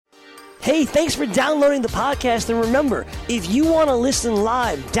Hey, thanks for downloading the podcast, and remember, if you want to listen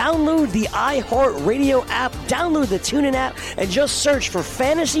live, download the iHeartRadio app, download the TuneIn app, and just search for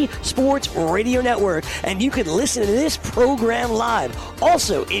Fantasy Sports Radio Network, and you can listen to this program live.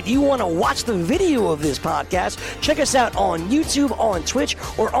 Also, if you want to watch the video of this podcast, check us out on YouTube, on Twitch,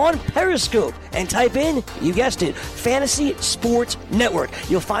 or on Periscope, and type in, you guessed it, Fantasy Sports Network.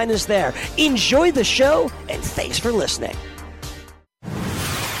 You'll find us there. Enjoy the show, and thanks for listening.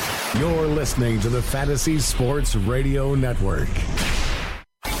 You're listening to the Fantasy Sports Radio Network.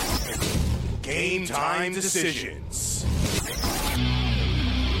 Game time decisions.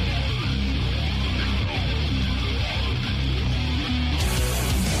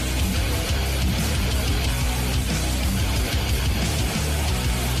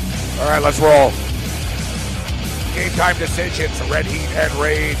 All right, let's roll. Game time decisions, Red Heat and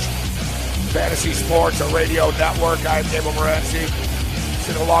Rage. Fantasy Sports Radio Network. I'm Gabriel Morency.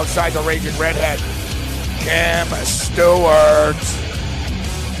 Sitting alongside the Raging Redhead, Cam Stewart.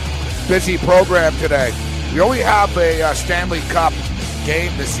 Busy program today. We only have a Stanley Cup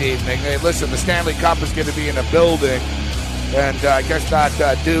game this evening. Hey, listen, the Stanley Cup is going to be in a building, and I guess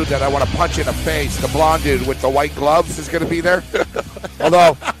that dude that I want to punch in the face, the blonde dude with the white gloves, is going to be there.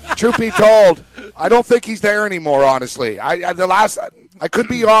 Although, truth be told, I don't think he's there anymore, honestly. I could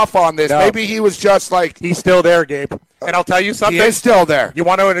be off on this. No. Maybe he was just like... He's still there, Gabe. And I'll tell you something. He is still there. You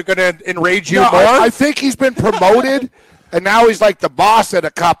want to enrage you more? I think he's been promoted, and now he's like the boss at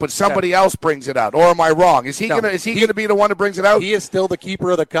a cup, and somebody else brings it out. Or am I wrong? Is he gonna be the one that brings it out? He is still the keeper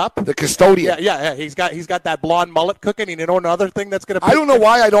of the cup, the custodian. Yeah. He's got that blonde mullet cooking. And you know another thing that's gonna. I don't know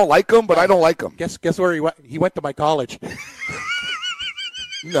why I don't like him, but I don't like him. Guess where he went? He went to my college.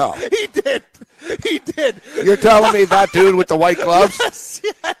 No, he did. He did. You're telling me that dude with the white gloves?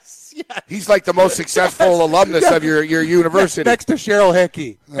 Yes. He's like the most successful alumnus of your university. Next to Cheryl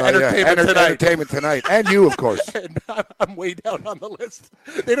Hickey. Entertainment Tonight. And you, of course. And I'm way down on the list.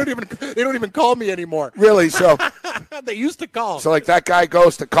 They don't even call me anymore. Really? So they used to call. So like that guy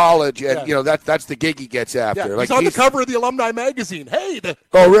goes to college, and that's the gig he gets after. Yeah, like he's on the cover of the Alumni magazine. Hey, the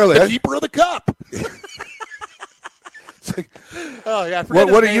keeper of the cup. Oh yeah.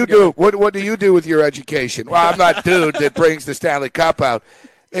 What do you do? What do you do with your education? Well, I'm not dude that brings the Stanley Cup out.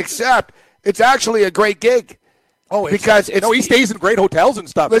 Except it's actually a great gig. Oh, because he stays in great hotels and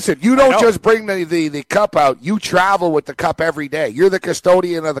stuff. Listen, you don't just bring the cup out. You travel with the cup every day. You're the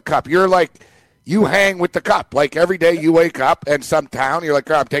custodian of the cup. You're like, you hang with the cup. Like every day you wake up in some town, you're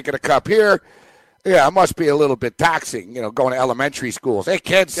like, oh, I'm taking a cup here. Yeah, it must be a little bit taxing, going to elementary schools. Hey,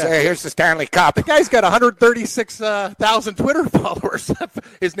 kids, here's the Stanley Cup. The guy's got 136,000 Twitter followers.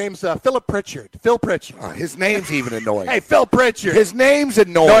 His name's Philip Pritchard. Phil Pritchard. Oh, his name's even annoying. Hey, Phil Pritchard. His name's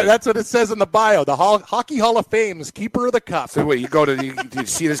annoying. No, that's what it says in the bio. The Hockey Hall of Fame's keeper of the cup. So wait, you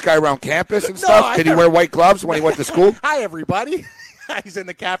see this guy around campus and stuff? Did he wear white gloves when he went to school? Hi, everybody. He's in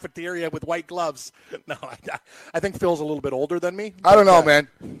the cafeteria with white gloves. No, I think Phil's a little bit older than me. I don't know, man.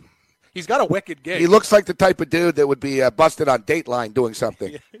 He's got a wicked gig. He looks like the type of dude that would be busted on Dateline doing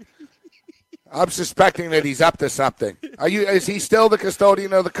something. I'm suspecting that he's up to something. Is he still the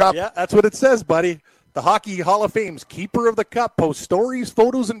custodian of the cup? Yeah, that's what it says, buddy. The Hockey Hall of Fame's keeper of the cup posts stories,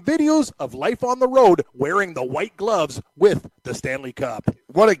 photos, and videos of life on the road wearing the white gloves with the Stanley Cup.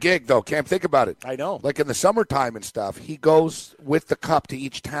 What a gig, though, Cam. Think about it. I know. Like in the summertime and stuff, he goes with the cup to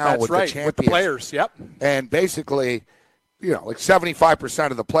each town with the champions. With the players, yep. And basically, like 75%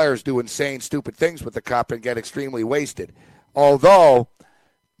 of the players do insane, stupid things with the cup and get extremely wasted. Although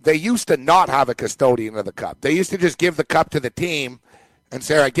they used to not have a custodian of the cup. They used to just give the cup to the team and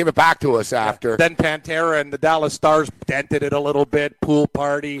say, all right, give it back to us after. Yeah. Then Pantera and the Dallas Stars dented it a little bit, pool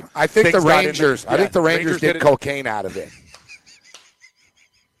party. I think the Rangers did cocaine out of it.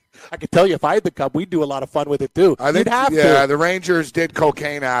 I can tell you, if I had the cup, we'd do a lot of fun with it, too. You'd have to. Yeah, the Rangers did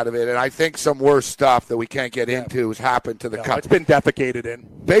cocaine out of it, and I think some worse stuff that we can't get into has happened to the cup. It's been defecated in.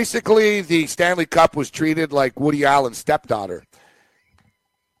 Basically, the Stanley Cup was treated like Woody Allen's stepdaughter.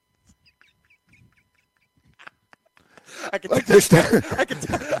 I can tell.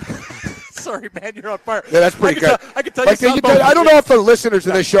 Sorry, man, you're on fire. Yeah, that's pretty good. I can tell you something. I don't know if the listeners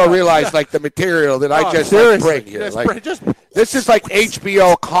of this show realize the material that I just bring here. This is like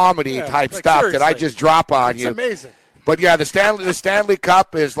HBO comedy type stuff that I just drop on you. It's amazing. But yeah, the Stanley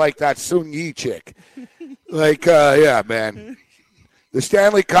Cup is like that Sun Yi chick. Yeah, man. The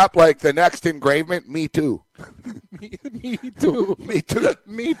Stanley Cup, like the next engravement, me too. Me too. Me too.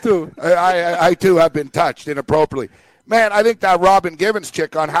 Me too. I too have been touched inappropriately. Man, I think that Robin Givens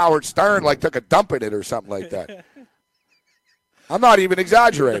chick on Howard Stern took a dump in it or something like that. I'm not even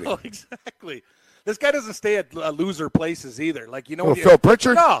exaggerating. No, exactly. This guy doesn't stay at loser places either. Like, you know, Well, Phil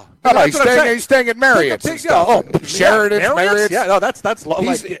Pritchard? No, he's staying at Marriott's and stuff. Sheridan's, Marriott's. Yeah, no, that's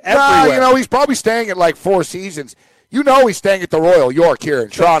like everywhere. He's probably staying at like Four Seasons. You know he's staying at the Royal York here in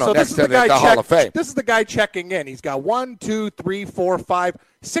Toronto next to the Hall of Fame. This is the guy checking in. He's got 1, 2, 3, 4, 5,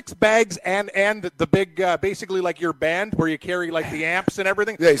 6 bags and the big, basically like your band where you carry like the amps and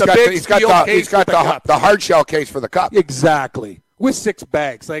everything. Yeah, he's got the hard shell case for the cup. Exactly. With 6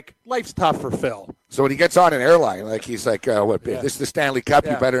 bags. Like, life's tough for Phil. So when he gets on an airline, like he's like, this is the Stanley Cup.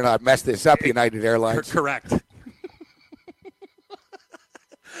 You better not mess this up, United Airlines. Correct.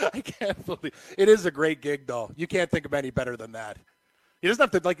 I can't believe it is a great gig, though. You can't think of any better than that. He doesn't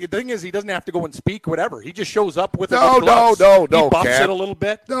have to, like, the thing is, he doesn't have to go and speak, whatever. He just shows up with No, he bumps Cam. it a little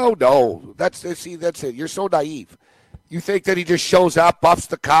bit. No. That's it. You're so naive. You think that he just shows up, buffs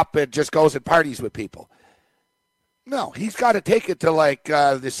the cup, and just goes and parties with people. No, he's got to take it to, like,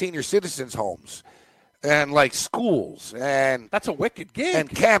 the senior citizens' homes and, like, schools. And that's a wicked gig. And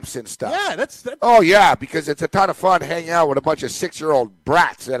camps and stuff. Yeah, that's. Oh, yeah, because it's a ton of fun hanging out with a bunch of 6-year-old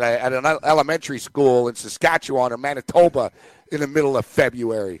brats at an elementary school in Saskatchewan or Manitoba in the middle of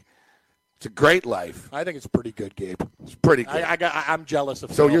February. It's a great life. I think it's a pretty good, Gabe. It's pretty good. I'm jealous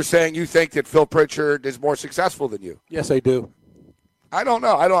of So Phil. you're saying you think that Phil Pritchard is more successful than you? Yes, I do. I don't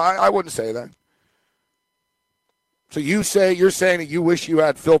know. I wouldn't say that. So you're saying that you wish you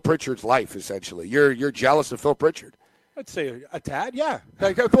had Phil Pritchard's life, essentially. You're jealous of Phil Pritchard. I'd say a tad, yeah.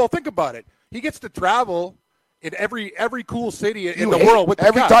 Well, think about it. He gets to travel in every cool city in the world with the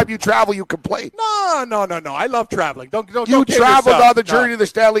every cup. time you travel, you complain. No. I love traveling. Don't you traveled on the journey to the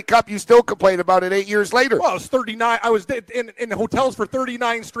Stanley Cup. You still complain about it 8 years later. Well, I was 39. I was in hotels for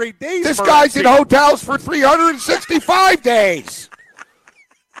 39 straight days. This guy's in hotels for 365 days.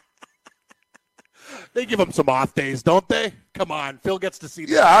 They give him some off days, don't they? Come on. Phil gets to see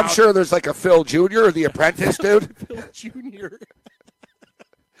the Yeah, crowd. I'm sure there's like a Phil Jr. or The Apprentice, dude. Phil Jr.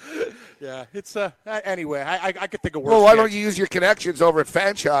 Yeah, it's anyway, I could think of worse. Well, why don't you use your connections over at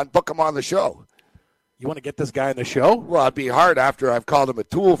Fanshawe and book him on the show? You want to get this guy on the show? Well, it'd be hard after I've called him a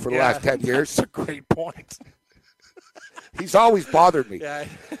tool for the last 10 years. That's a great point. He's always bothered me. Yeah.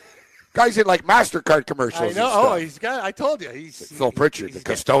 Guy's in like MasterCard commercials. I know. I told you. He's Phil Pritchard, the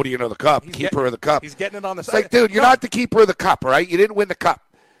custodian of the cup, keeper of the cup. He's getting it on the side. Like, dude, you're not the keeper of the cup, right? You didn't win the cup.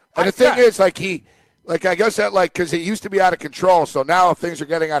 And the thing is, like, I guess that, like, because it used to be out of control. So now if things are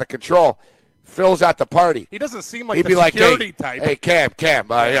getting out of control, Phil's at the party. He doesn't seem like He'd the be like, security type. Hey, Cam,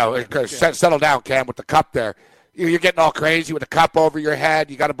 settle down, Cam, with the cup there. You're getting all crazy with the cup over your head.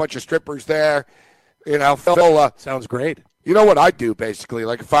 You got a bunch of strippers there. You know, Phil. Sounds great. You know what I'd do, basically?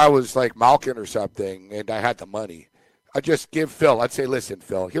 Like, if I was, like, Malkin or something and I had the money, I'd just give Phil. I'd say, listen,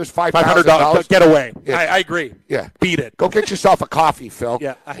 Phil, here's $500. Get away. Yeah. I agree. Yeah. Beat it. Go get yourself a coffee, Phil.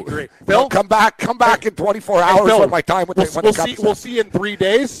 Yeah, I agree. Phil, come back in 24 hours Phil, when my time with we'll see you in 3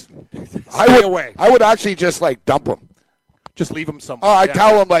 days. I would actually just, like, dump him. Just leave him somewhere. Oh, I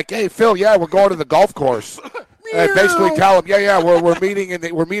tell him, like, hey, Phil, we're going to the golf course. And basically tell him, we're meeting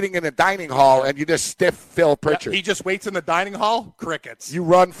in the dining hall, and you just stiff Phil Pritchard. He just waits in the dining hall. Crickets. You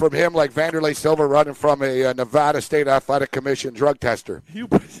run from him like Vanderlei Silva running from a Nevada State Athletic Commission drug tester. You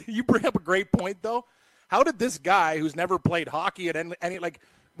bring up a great point, though. How did this guy who's never played hockey at any like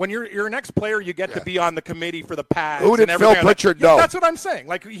when you're an ex-player, you get to be on the committee for the pads. Who did and Phil Pritchard know? That's what I'm saying.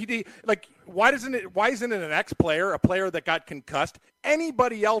 Like why isn't it an ex-player, a player that got concussed?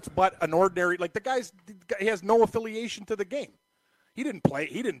 Anybody else but an ordinary, like he has no affiliation to the game. He didn't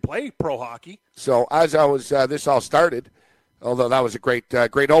play pro hockey. So as I was, this all started, although that was a great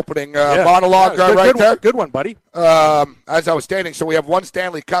opening monologue right there. Good one, buddy. As I was standing, so we have one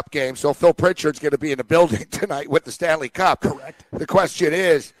Stanley Cup game, so Phil Pritchard's going to be in the building tonight with the Stanley Cup. Correct. The question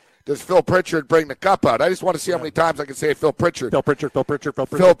is, does Phil Pritchard bring the cup out? I just want to see how many times I can say Phil Pritchard. Phil Pritchard. Phil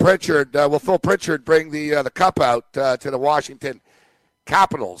Pritchard. Will Phil Pritchard bring the cup out to the Washington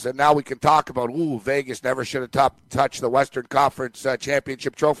Capitals? And now we can talk about, Vegas never should have touched the Western Conference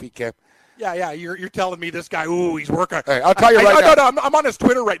Championship trophy, Kim. Yeah. You're telling me this guy, he's working. Hey, I'll tell you right now. No, I'm on his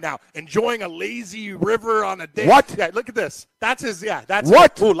Twitter right now, enjoying a lazy river on a day. What? Yeah, look at this. That's his, that's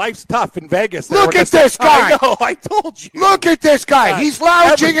what? Life's tough in Vegas. Look at this guy. I know, I told you. Look at this guy. He's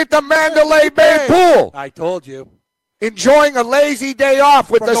lounging at the Mandalay Bay pool. I told you. Enjoying a lazy day off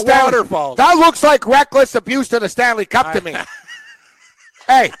with the waterfalls. That looks like reckless abuse to the Stanley Cup to me.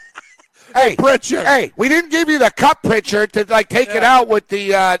 Hey, Pritchard. Hey, we didn't give you the cup, Pritchard, to take it out with the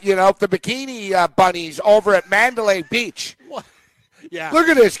the bikini bunnies over at Mandalay Beach. What? Yeah. Look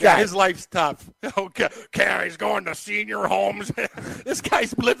at this guy. His life's tough. Okay, he's going to senior homes. This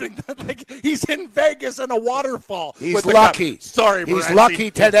guy's living like he's in Vegas in a waterfall. He's lucky. Sorry, he's Morency.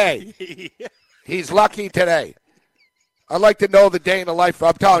 lucky today. He's lucky today. I'd like to know the day in the life.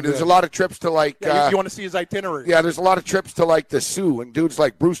 I'm telling you, there's a lot of trips to like. You want to see his itinerary? Yeah, there's a lot of trips to like the Sioux, and dudes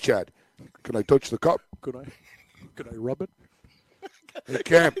like Bruce Chad. Can I touch the cup? Could I rub it? Hey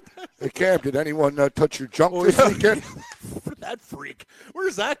Cam, did anyone touch your junk this weekend? That freak.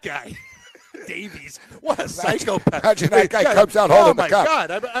 Where's that guy? Davies. What a psychopath. Imagine that guy comes out holding the cup. Oh, my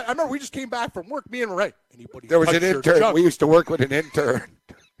God. I remember we just came back from work, me and Ray. There was an intern. We used to work with an intern.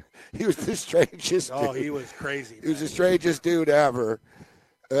 He was the strangest dude. Oh, he was crazy. He was the strangest dude ever.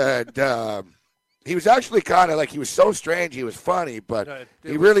 And he was actually kind of like, he was so strange, he was funny, but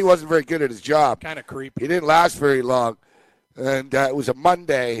he really wasn't very good at his job. Kind of creepy. He didn't last very long. And it was a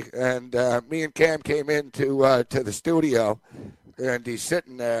Monday, and me and Cam came into to the studio, and he's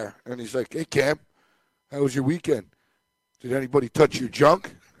sitting there, and he's like, "Hey, Cam, how was your weekend? Did anybody touch your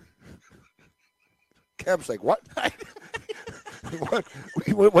junk?" Cam's like, "What?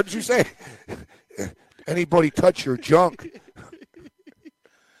 What did you say? Anybody touch your junk?"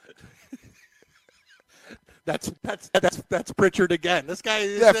 That's Pritchard again. This guy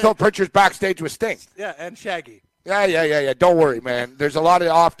is... Yeah, Phil Pritchard's backstage with Sting. Yeah, and Shaggy. Yeah. Don't worry, man. There's a lot of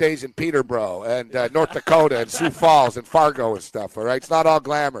off days in Peterborough and North Dakota and Sioux Falls and Fargo and stuff, all right? It's not all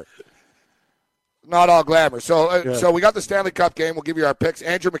glamour. Not all glamour. So we got the Stanley Cup game. We'll give you our picks.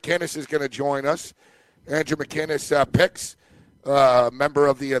 Andrew McInnes is going to join us. Andrew McInnes picks, member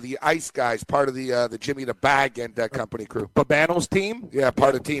of the Ice Guys, part of the Jimmy the Bag and company crew. Babano's team? Yeah,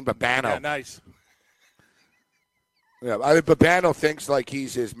 part of Team Babano. Yeah, nice. Yeah, I mean, Babano thinks like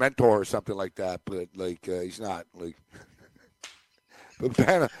he's his mentor or something like that, but like he's not. Like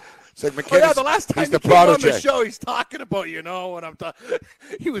Babano, it's like McInnes. The last time he's the he came on protege. the show, he's talking about what I'm talking.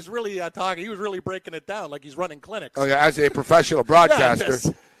 He was really talking. He was really breaking it down like he's running clinics. Oh yeah, as a professional broadcaster.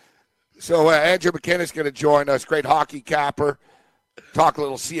 Yeah, So Andrew McInnes is going to join us. Great hockey capper. Talk a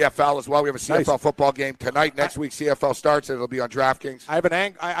little CFL as well. We have a CFL football game tonight. Next week CFL starts, and it'll be on DraftKings.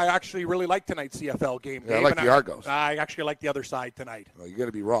 I actually really like tonight's CFL game. Yeah, I like the Argos. I actually like the other side tonight. Well, you're going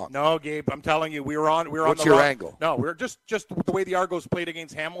to be wrong. No, Gabe, I'm telling you, we're on What's the your wrong angle? No, we're just the way the Argos played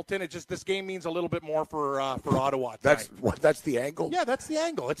against Hamilton. It's just this game means a little bit more for Ottawa tonight. That's the angle. Yeah, that's the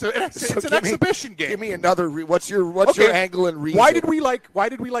angle. It's an exhibition game. Give me another. What's your angle and reason? Why did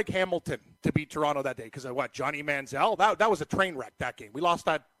we like Hamilton to beat Toronto that day? Because of what? Johnny Manziel. That was a train wreck. That game. We lost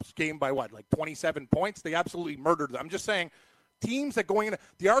that game by what? Like 27 points. They absolutely murdered them. I'm just saying. Teams that going in,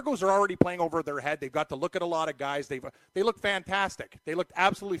 the Argos are already playing over their head. They've got to look at a lot of guys. They look fantastic. They looked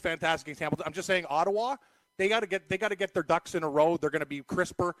absolutely fantastic against Hamilton. I'm just saying, Ottawa, they got to get their ducks in a row. They're going to be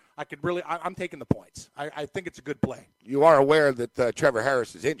crisper. I'm taking the points. I think it's a good play. You are aware that Trevor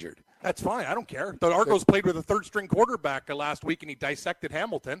Harris is injured. That's fine. I don't care. The Argos played with a third-string quarterback last week, and he dissected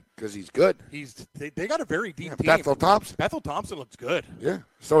Hamilton. Because he's good. They got a very deep team. Bethel Thompson looks good. Yeah.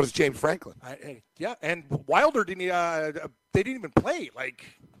 So does James Franklin. And Wilder didn't even play. Like,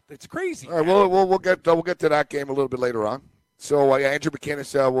 it's crazy. All right, we'll get to that game a little bit later on. So Andrew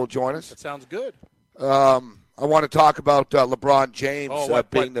McInnes will join us. That sounds good. I want to talk about LeBron James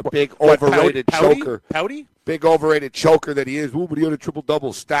being the big overrated choker. Pouty? Big overrated choker that he is. Ooh, but he had a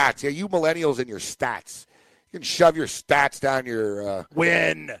triple-double stats. Yeah, you millennials and your stats. You can shove your stats down your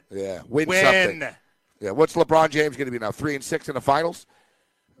win. Yeah, win something. Yeah, what's LeBron James going to be now? 3-6 in the finals?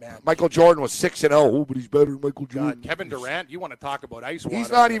 Man, Michael Jordan was 6-0. Oh, but he's better than Michael Jordan. Kevin Durant, you want to talk about ice water.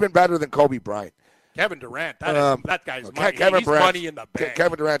 He's not even better than Kobe Bryant. Kevin Durant, that guy's money. He's money in the bank.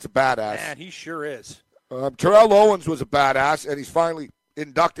 Kevin Durant's a badass. Man, he sure is. Terrell Owens was a badass, and he's finally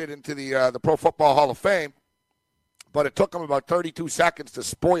inducted into the Pro Football Hall of Fame. But it took him about 32 seconds to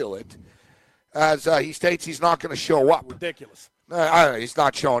spoil it, as he states he's not going to show up. Ridiculous. I don't know. He's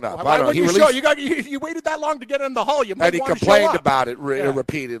not showing up. Why would you show? You waited that long to get in the hall. You might want to show up. And he complained about it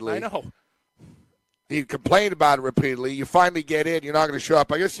repeatedly. I know. He complained about it repeatedly. You finally get in. You're not going to show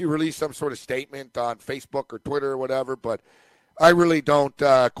up. I guess you released some sort of statement on Facebook or Twitter or whatever, but I really don't,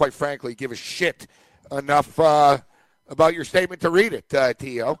 quite frankly, give a shit enough about your statement to read it,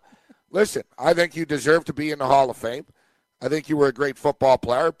 T.O. Listen, I think you deserve to be in the Hall of Fame. I think you were a great football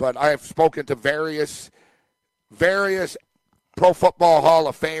player, but I have spoken to various Pro Football Hall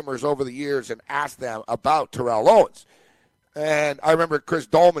of Famers over the years and asked them about Terrell Owens. And I remember Chris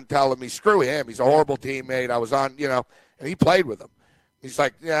Dolman telling me, screw him. He's a horrible teammate. I was on, and he played with him. He's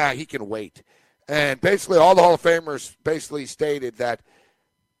like, yeah, he can wait. And basically all the Hall of Famers basically stated that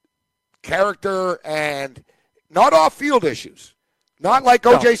character and not off-field issues. Not like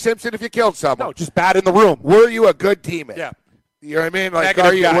O.J. Simpson if you killed someone. No, just bad in the room. Were you a good teammate? Yeah. You know what I mean? Like,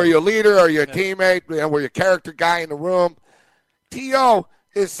 were you a leader? Are you a teammate? Were you a character guy in the room? T.O.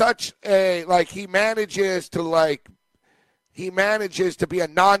 is such a, he manages to, he manages to be a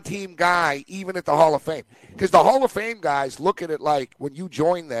non-team guy even at the Hall of Fame. Because the Hall of Fame guys look at it like when you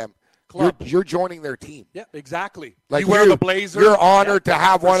join them, you're joining their team. Yeah, exactly. Like you wear the blazer. You're honored to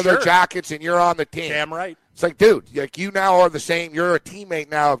have one of their jackets, and you're on the team. Damn right. It's like, dude, like you now are the same. You're a teammate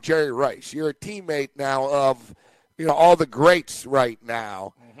now of Jerry Rice. You're a teammate now of, all the greats right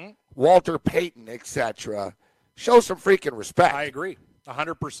now, Walter Payton, etc. Show some freaking respect. I agree,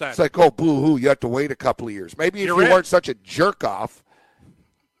 100%. It's like, oh, boo-hoo, you have to wait a couple of years. Maybe if you weren't such a jerk-off.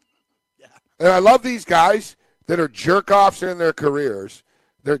 Yeah. And I love these guys that are jerk-offs in their careers.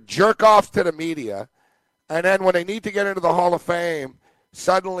 They're jerk-offs to the media. And then when they need to get into the Hall of Fame,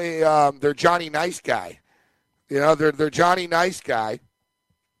 suddenly they're Johnny Nice Guy. They're Johnny Nice Guy.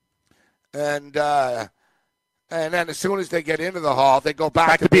 And then as soon as they get into the Hall, they go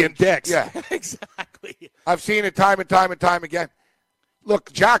back to being dicks. Yeah. Exactly. I've seen it time and time and time again.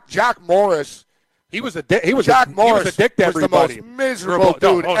 Look, Jack Morris. He was a dick to everybody. The most miserable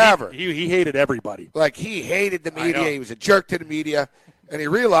dude ever. He hated everybody. Like, he hated the media. He was a jerk to the media. And he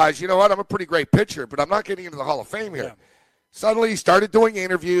realized, you know what, I'm a pretty great pitcher, but I'm not getting into the Hall of Fame here. Yeah. Suddenly he started doing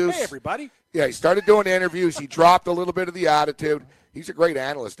interviews. Hey, everybody. Yeah, he started doing interviews. He dropped a little bit of the attitude. He's a great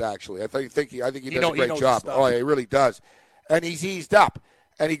analyst, actually. I think he does a great job. Oh, yeah, he really does. And he's eased up.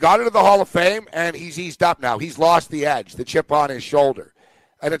 And he got into the Hall of Fame, and he's eased up now. He's lost the edge, the chip on his shoulder.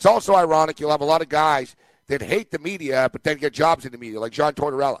 And it's also ironic. You'll have a lot of guys that hate the media but then get jobs in the media, like John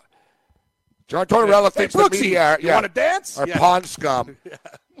Tortorella. John Tortorella thinks the media want to dance? Are pond scum. Yeah.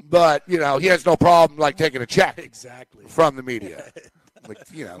 But, he has no problem, like, taking a check from the media. Like,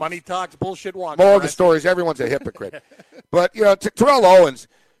 money talks, bullshit walks. More of the stories, everyone's a hypocrite. But, Terrell Owens,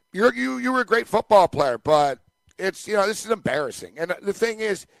 you were a great football player, but it's, this is embarrassing. And the thing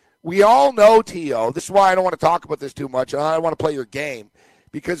is, we all know, T.O., this is why I don't want to talk about this too much, and I don't want to play your game,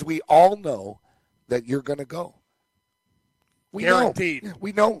 because we all know that you're going to go. Guaranteed.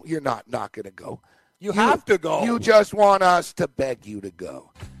 We know you're not going to go. You have to go. You just want us to beg you to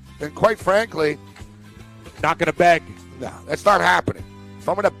go. And quite frankly, not going to beg. No, that's not happening. If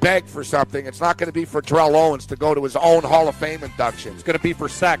I'm going to beg for something, it's not going to be for Terrell Owens to go to his own Hall of Fame induction. It's going to be for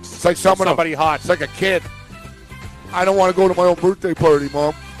sex. It's like somebody hot. It's like a kid. I don't want to go to my own birthday party,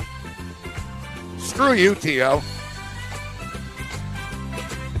 Mom. Screw you, T.O.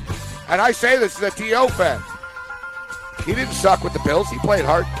 And I say this as a T.O. fan. He didn't suck with the Bills. He played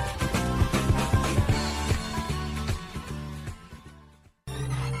hard.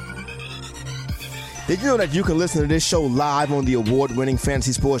 Did you know that you can listen to this show live on the award-winning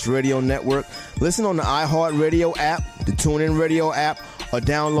Fantasy Sports Radio Network? Listen on the iHeartRadio app, the TuneIn Radio app, or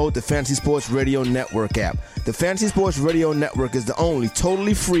download the Fantasy Sports Radio Network app. The Fantasy Sports Radio Network is the only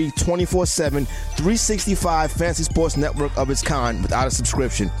totally free 24/7, 365 Fantasy Sports Network of its kind without a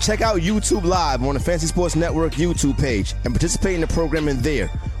subscription. Check out YouTube Live on the Fantasy Sports Network YouTube page and participate in the programming there,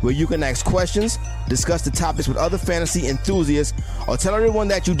 where you can ask questions, discuss the topics with other fantasy enthusiasts, or tell everyone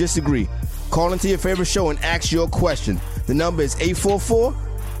that you disagree. Call into your favorite show and ask your question. The number is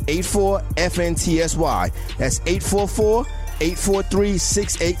 844-84-FNTSY. That's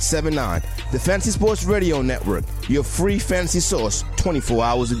 844-843-6879. The Fantasy Sports Radio Network, your free fantasy source 24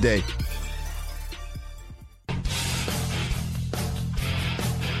 hours a day.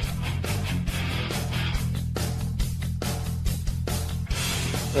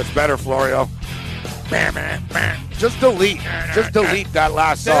 That's better, Florio. Just delete that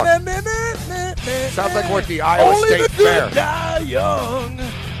last song. Sounds like we're at the Iowa State Fair. Die young.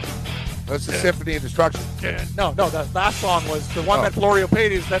 That's the Symphony of Destruction. No, that last song was the one that Florio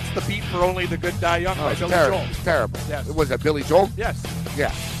paid. That's the beat for Only the Good Die Young by Billy Joel. It's terrible. Yes. Was that Billy Joel? Yes.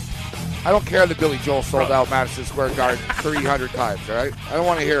 Yeah. I don't care that Billy Joel sold out Madison Square Garden 300 times, all right? I don't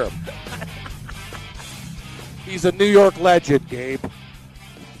want to hear him. He's a New York legend, Gabe.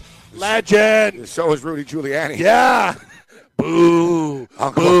 Legend. So is Rudy Giuliani. Yeah. Boo.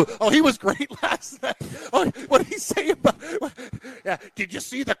 Uncle. Boo. Oh, he was great last night. Oh, what did he say about? Yeah. Did you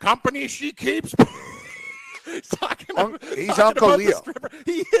see the company she keeps? He's Uncle Leo.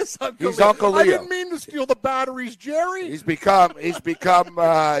 He is Uncle Leo. He's Uncle Leo. I didn't mean to steal the batteries, Jerry. He's become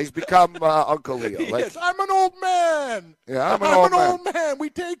Uncle Leo. Yes, I'm an old man. Yeah, I'm an old man. We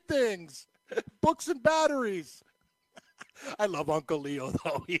take things, books and batteries. I love Uncle Leo,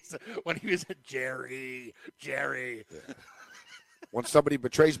 though. When he was a Jerry. Yeah. When somebody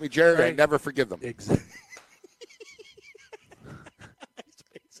betrays me, Jerry, right. I never forgive them. Exactly.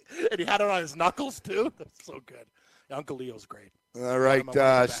 And he had it on his knuckles, too. That's so good. Uncle Leo's great. All right,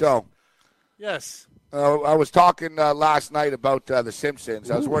 Yes. I was talking last night about The Simpsons.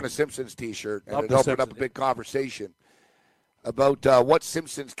 I was wearing a Simpsons T-shirt, and it opened up a big conversation about what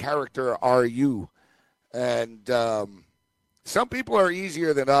Simpsons character are you? And Some people are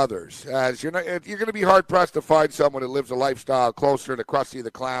easier than others. As you're going to be hard pressed to find someone who lives a lifestyle closer to Krusty the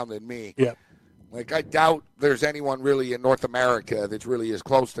Clown than me. Yeah. Like, I doubt there's anyone really in North America that's really as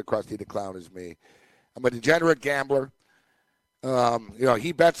close to Krusty the Clown as me. I'm a degenerate gambler.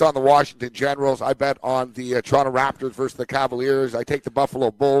 He bets on the Washington Generals. I bet on the Toronto Raptors versus the Cavaliers. I take the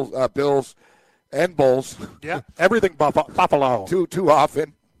Buffalo Bills and Bulls. Yeah, everything Buffalo. Too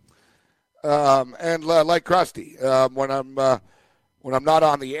often. And like Krusty, when I'm not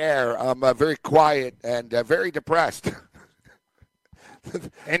on the air, I'm very quiet and very depressed.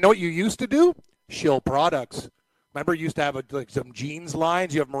 And know what you used to do? Shill products. Remember, you used to have some jeans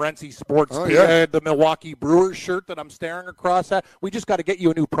lines. You have Morency Sports, the Milwaukee Brewers shirt that I'm staring across at. We just got to get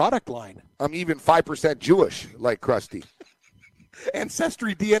you a new product line. I'm even 5% Jewish, like Krusty.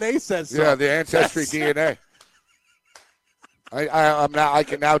 Ancestry DNA says so. Yeah, the Ancestry DNA. I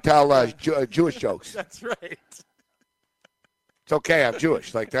can now tell Jewish jokes. That's right. It's okay. I'm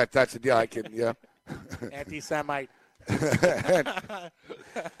Jewish. Like that. That's the deal. I can. Yeah. Anti-Semite.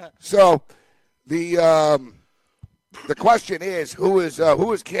 So, the question is, who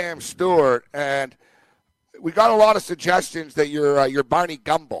is Cam Stewart? And we got a lot of suggestions that you're Barney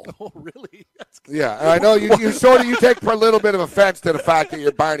Gumble. Oh, really? Yeah, and I know you take a little bit of offense to the fact that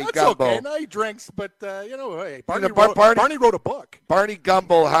you're Barney Gumble. Okay. No, he drinks, but hey, Barney wrote a book. Barney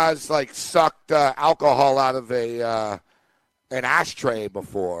Gumble has sucked alcohol out of an ashtray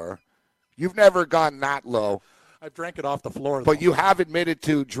before. You've never gone that low. I've drank it off the floor, but you have admitted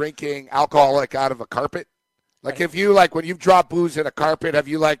to drinking alcoholic out of a carpet. Like, if you, when you've dropped booze in a carpet, have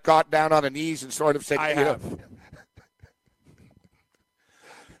you, got down on the knees and sort of said, I have.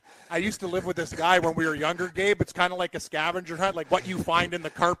 I used to live with this guy when we were younger, Gabe. It's kind of like a scavenger hunt, like what you find in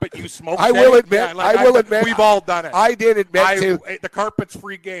the carpet, you smoke. I will admit, we've all done it. I did admit the carpet's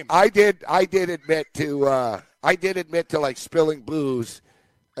free game. I did admit to spilling booze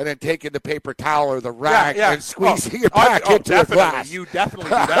and then taking the paper towel or the rag and squeezing it back into a glass. You definitely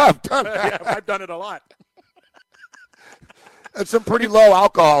do that. I've done that. I've done it a lot. That's some pretty low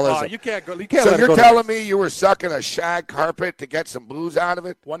alcoholism. You can't go. So you're telling me you were sucking a shag carpet to get some booze out of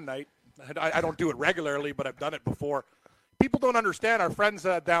it? One night. I don't do it regularly, but I've done it before. People don't understand. Our friends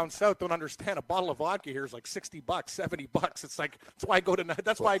down south don't understand. A bottle of vodka here is like $60, $70. It's like that's why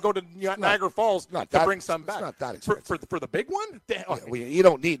I go to Niagara Falls to bring some back. It's not that expensive. For the big one. You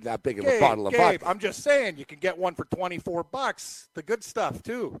don't need that big of a bottle of vodka. I'm just saying you can get one for $24. The good stuff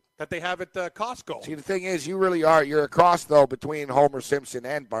too that they have at Costco. See, the thing is, you really are. You're a cross though between Homer Simpson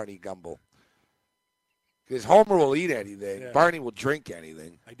and Barney Gumble. Because Homer will eat anything, Barney will drink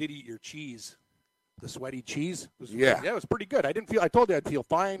anything. I did eat your cheese. The sweaty cheese was it was pretty good. I told you I'd feel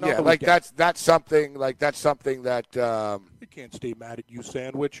fine. Yeah, that's something that I can't stay mad at you,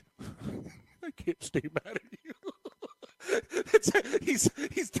 sandwich. I can't stay mad at you.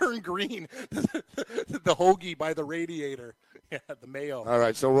 He's turned green. The hoagie by the radiator. Yeah, the mayo. All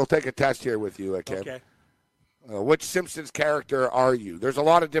right, so we'll take a test here with you, Ken. Okay. Which Simpsons character are you? There's a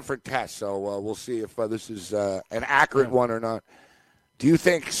lot of different tests, so we'll see if this is an accurate one or not. Do you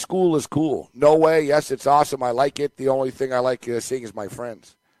think school is cool? No way. Yes, it's awesome. I like it. The only thing I like seeing is my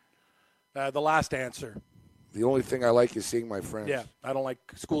friends. The last answer. The only thing I like is seeing my friends. Yeah, I don't like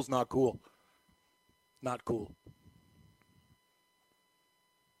school's not cool. Not cool.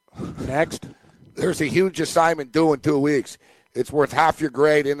 Next. There's a huge assignment due in 2 weeks. It's worth half your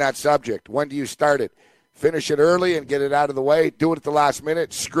grade in that subject. When do you start it? Finish it early and get it out of the way. Do it at the last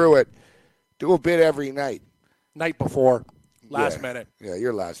minute. Screw it. Do a bit every night. Night before. Last minute. Yeah,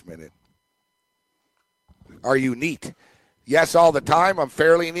 you're last minute. Are you neat? Yes, all the time. I'm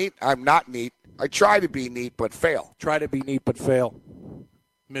fairly neat. I'm not neat. I try to be neat, but fail. Try to be neat, but fail.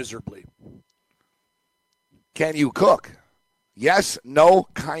 Miserably. Can you cook? Yes, no,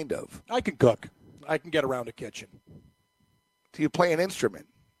 kind of. I can cook. I can get around a kitchen. Do you play an instrument?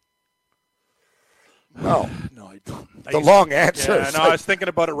 No. No, I don't. The long answer. Yeah, I was thinking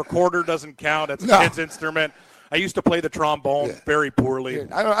about a recorder doesn't count. It's a kid's instrument. I used to play the trombone very poorly. Yeah,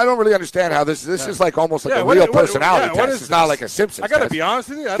 I don't really understand how this is like almost like a real personality test. It's not like a Simpsons test. I got to be honest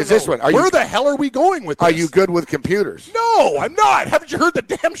with you. I don't know. This one, where the hell are we going with this? Are you good with computers? No, I'm not. Haven't you heard the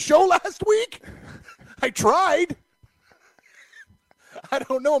damn show last week? I tried. I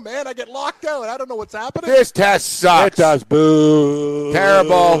don't know, man. I get locked out. I don't know what's happening. This test sucks. It does. Boo.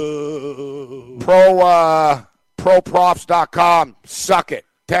 Terrible. ProProfs.com. Suck it.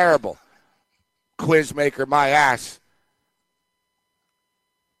 Terrible. Quizmaker, my ass.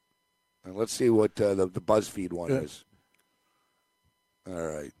 And let's see what the BuzzFeed one is. All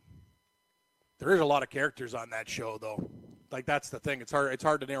right. There is a lot of characters on that show, though. Like, that's the thing. It's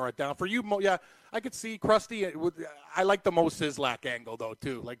hard to narrow it down. For you, yeah, I could see Krusty. I like the Mo Sislak angle, though,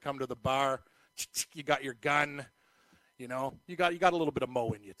 too. Like, come to the bar, you got your gun, you know. You got a little bit of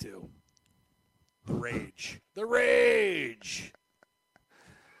Mo in you, too. The rage. The rage.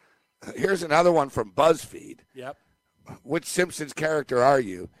 Here's another one from BuzzFeed. Yep. Which Simpsons character are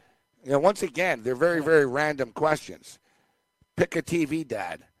you? You know, once again, they're very, very random questions. Pick a TV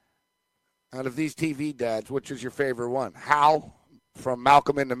dad. Out of these TV dads, which is your favorite one? Hal from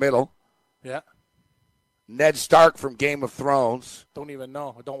Malcolm in the Middle. Yeah. Ned Stark from Game of Thrones. Don't even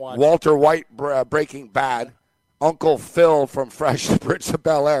know. I don't watch. Walter White, Breaking Bad. Uncle Phil from Fresh Prince of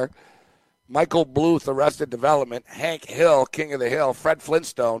Bel-Air. Michael Bluth, Arrested Development. Hank Hill, King of the Hill. Fred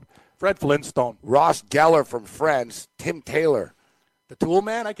Flintstone. Ross Geller from Friends. Tim Taylor. The Tool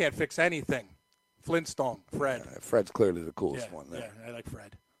Man? I can't fix anything. Flintstone. Fred. Fred's clearly the coolest one there. Yeah, I like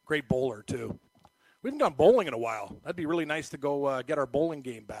Fred. Great bowler, too. We haven't gone bowling in a while. That'd be really nice to go get our bowling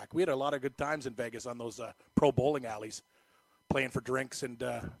game back. We had a lot of good times in Vegas on those pro bowling alleys, playing for drinks and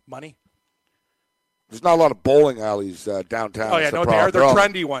money. There's not a lot of bowling alleys downtown. Oh, yeah, no, they're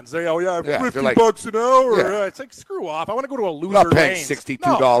trendy ones. They're $50 an hour. Yeah. It's like, screw off. I want to go to a loser I'm not paying lanes.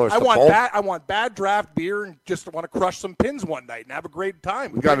 $62 no, to bowl. I want bad draft beer and just want to crush some pins one night and have a great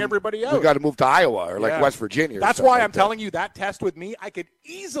time. Bring everybody out. We got to move to Iowa or like West Virginia. That's why I'm telling you that test with me, I could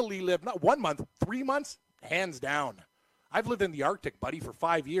easily live not 1 month, 3 months, hands down. I've lived in the Arctic, buddy, for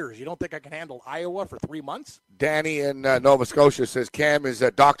 5 years. You don't think I can handle Iowa for 3 months? Danny in Nova Scotia says Cam is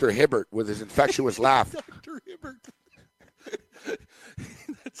Dr. Hibbert with his infectious laugh. Dr. Hibbert.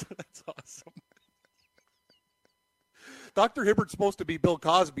 That's awesome. Dr. Hibbert's supposed to be Bill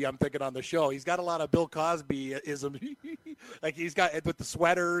Cosby, I'm thinking, on the show. He's got a lot of Bill Cosby-ism. Like, he's got with the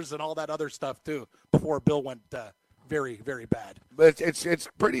sweaters and all that other stuff, too, before Bill went very, very bad. But it's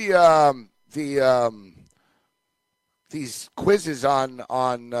pretty these quizzes on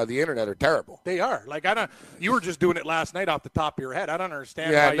the internet are terrible. They are. Like, you were just doing it last night off the top of your head. I don't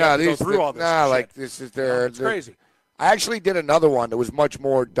understand why you have to go through all this shit. Like, this is it's crazy. I actually did another one that was much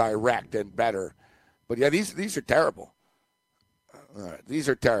more direct and better. But yeah, these are terrible. All right, these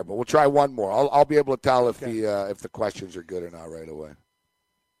are terrible. We'll try one more. I'll be able to tell if the questions are good or not right away.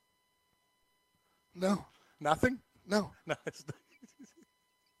 No. Nothing? No. No.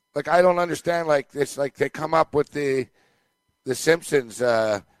 Like, I don't understand. Like, it's like they come up with the Simpsons.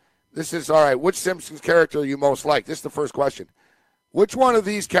 This is all right. Which Simpsons character are you most like? This is the first question. Which one of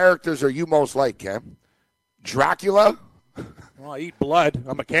these characters are you most like, Cam? Dracula? Well, I eat blood.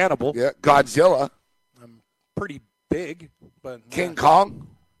 I'm a cannibal. Yeah. Godzilla? I'm pretty big, but King Kong?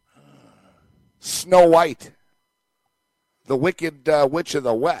 Snow White? The Wicked Witch of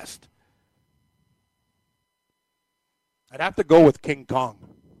the West? I'd have to go with King Kong.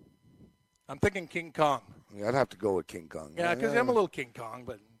 I'm thinking King Kong. Yeah, I'd have to go with King Kong. Yeah, because I'm a little King Kong,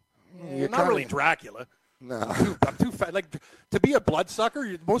 but not really Dracula. No. I'm too fat. Like, to be a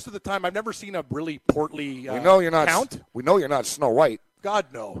bloodsucker, most of the time I've never seen a really portly we know you're not, count. We know you're not Snow White. God,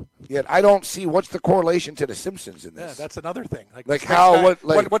 no. Yet I don't see what's the correlation to the Simpsons in this. Yeah, that's another thing.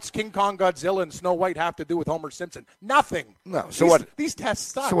 What's King Kong, Godzilla, and Snow White have to do with Homer Simpson? Nothing. No. So what? These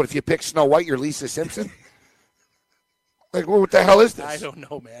tests suck. So what? If you pick Snow White, you're Lisa Simpson? Like, what the hell is this? I don't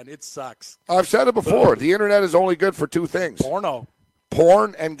know, man. It sucks. I've said it before. The internet is only good for two things: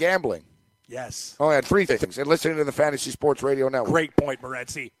 porn, and gambling. Yes. Oh, and three things. And listening to the Fantasy Sports Radio Network. Great point,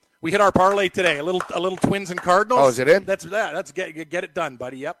 Morency. We hit our parlay today. A little Twins and Cardinals. Oh, is it in? That's get it done,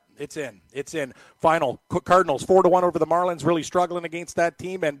 buddy. Yep, it's in. Final Cardinals 4-1 over the Marlins. Really struggling against that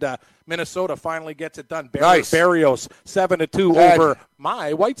team, and Minnesota finally gets it done. Nice. Barrios 7-2 over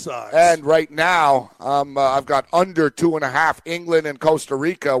my White Sox. And right now, I've got under 2.5. England and Costa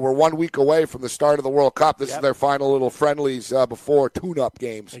Rica. We're 1 week away from the start of the World Cup. This is their final little friendlies before tune-up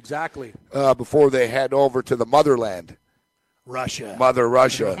games. Exactly. Before they head over to the motherland. Russia. Mother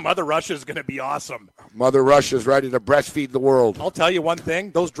Russia. Mother Russia is going to be awesome. Mother Russia's ready to breastfeed the world. I'll tell you one thing.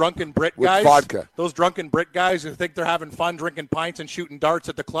 Those drunken Brit guys. With vodka. Those drunken Brit guys who think they're having fun drinking pints and shooting darts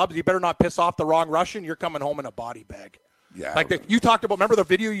at the clubs, you better not piss off the wrong Russian. You're coming home in a body bag. Yeah. Like you talked about, remember the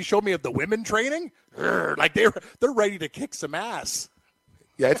video you showed me of the women training? Like they're ready to kick some ass.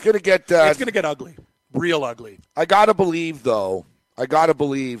 Yeah, it's going to get it's going to get ugly. Real ugly. I got to believe though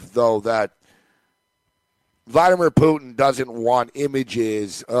that Vladimir Putin doesn't want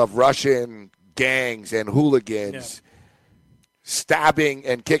images of Russian gangs and hooligans stabbing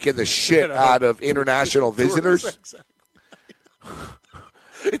and kicking the shit out of international visitors.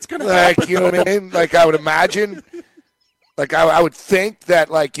 It's going to happen. You know what I mean? Like, I would imagine, like, I would think that,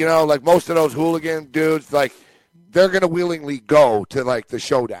 like, you know, like most of those hooligan dudes, like, they're going to willingly go to, like, the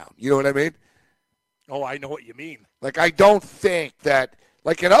showdown. You know what I mean? Oh, I know what you mean. Like, I don't think that,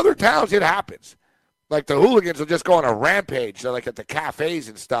 like in other towns, it happens. Like, the hooligans will just go on a rampage. They're like at the cafes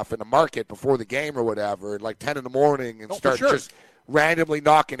and stuff in the market before the game or whatever, at like 10 in the morning, and start just randomly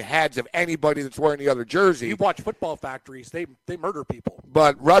knocking heads of anybody that's wearing the other jersey. You watch football factories, they murder people.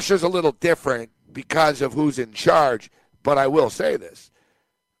 But Russia's a little different because of who's in charge. But I will say this.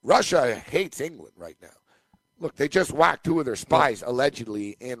 Russia hates England right now. Look, they just whacked 2 of their spies,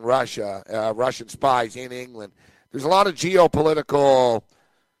 allegedly, in Russia, Russian spies in England. There's a lot of geopolitical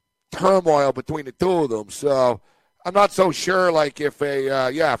turmoil between the 2 of them. So I'm not so sure, like, if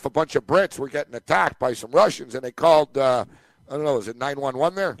a bunch of Brits were getting attacked by some Russians and they called, I don't know, is it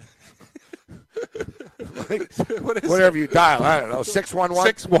 911 there? Like, whatever you dial, I don't know,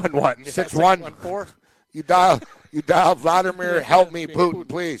 611? 611. 614? You dial Vladimir, help me, Putin,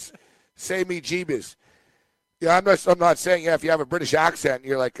 please. Save me, Jeebus. Yeah, I'm not saying, if you have a British accent and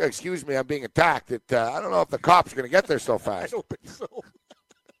you're like, excuse me, I'm being attacked, that I don't know if the cops are going to get there so fast. I don't think so.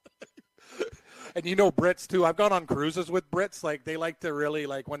 And you know Brits, too. I've gone on cruises with Brits. Like, they like to really,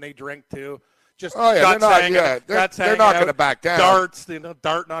 like, when they drink, too, just they're not going to back down. Darts,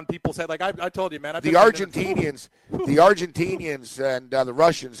 darting on people's head. Like, I told you, man. The Argentinians and the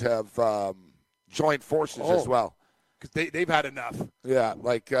Russians have joined forces as well. Because they've had enough. Yeah,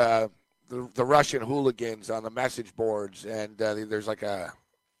 like the Russian hooligans on the message boards, and there's like a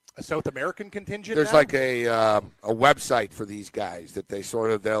South American contingent. There's now? like a website for these guys that they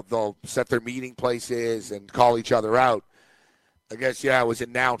they'll set their meeting places and call each other out. I guess, it was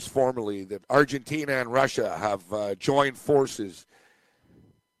announced formally that Argentina and Russia have joined forces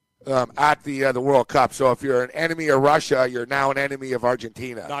at the World Cup. So if you're an enemy of Russia, you're now an enemy of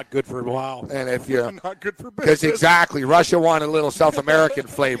Argentina. Not good for a while. And if you're not good for business. Because exactly, Russia wanted a little South American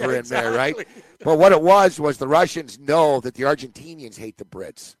flavor in there, right? But what it was the Russians know that the Argentinians hate the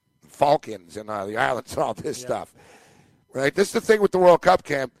Brits, Falklands, and the islands and all this stuff, right? This is the thing with the World Cup,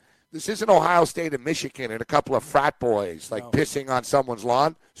 Cam. This isn't Ohio State and Michigan and a couple of frat boys pissing on someone's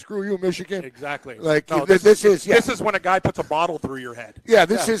lawn. Screw you, Michigan. Exactly. Like, no, this is when a guy puts a bottle through your head. Yeah,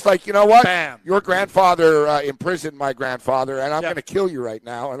 this is like, you know what? Bam. Your grandfather imprisoned my grandfather, and I'm going to kill you right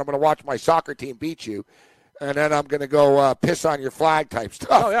now, and I'm going to watch my soccer team beat you, and then I'm going to go piss on your flag type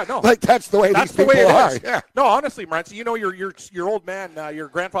stuff. Oh, yeah, no. Like, that's the way these people are. Yeah. No, honestly, Morency, you know your old man, your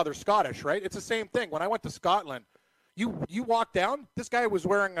grandfather's Scottish, right? It's the same thing. When I went to Scotland, you walk down, this guy was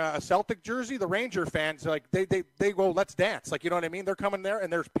wearing a Celtic jersey. The Ranger fans, like, they go, let's dance. Like, you know what I mean? They're coming there,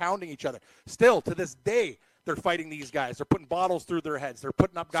 and they're pounding each other. Still, to this day, they're fighting these guys. They're putting bottles through their heads. They're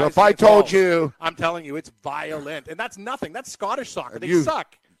putting up guys. So if I told you. I'm telling you, it's violent. And that's nothing. That's Scottish soccer. They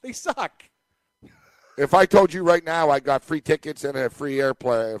suck. They suck. If I told you right now I got free tickets and a free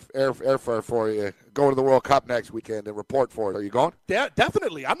airfare for you, go to the World Cup next weekend and report for it, are you going?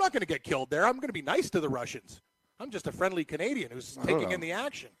 Definitely. I'm not going to get killed there. I'm going to be nice to the Russians. I'm just a friendly Canadian who's taking in the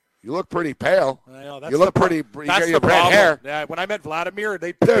action. You look pretty pale. I know, you look pretty. You got your red hair. Yeah, when I met Vladimir,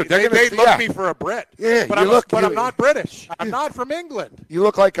 they looked me for a Brit. Yeah, but I'm not British. I'm not from England. You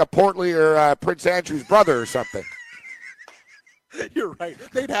look like a Portly or Prince Andrew's brother or something. You're right.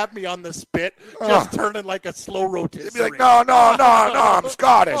 They'd have me on the spit, just turning like a slow rotisserie. They'd be like, no, I'm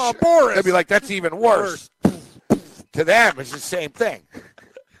Scottish. Oh, Boris. They'd be like, that's even worse. To them, it's the same thing.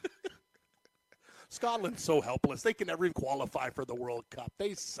 Scotland's so helpless. They can never even qualify for the World Cup.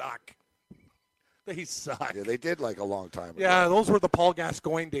 They suck. They suck. Yeah, they did like a long time ago. Yeah, those were the Paul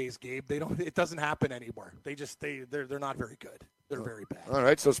Gascoigne days, Gabe. It doesn't happen anymore. They're not very good. They're very bad. All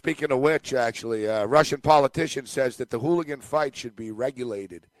right, so speaking of which, actually, a Russian politician says that the hooligan fight should be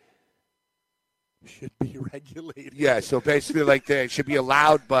regulated. Should be regulated. Yeah, so basically like they should be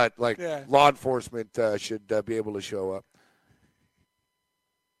allowed, but like law enforcement should be able to show up.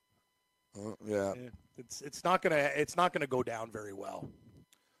 Yeah. It's not gonna go down very well.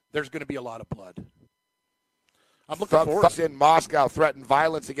 There's gonna be a lot of blood. I'm looking forward. Thugs in Moscow threatened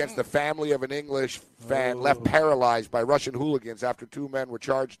violence against the family of an English fan left paralyzed by Russian hooligans after 2 men were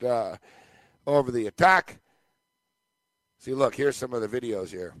charged over the attack. See, look, here's some of the videos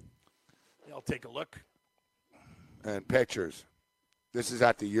here. I'll take a look. And pictures. This is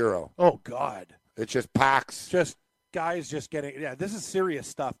at the Euro. Oh God. It's just packs. Just guys just getting. Yeah, this is serious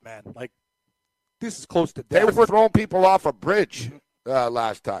stuff, man. Like, this is close to death. They were throwing people off a bridge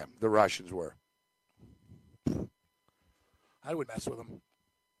last time. The Russians were. I would mess with them.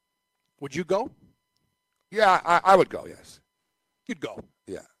 Would you go? Yeah, I would go, yes. You'd go.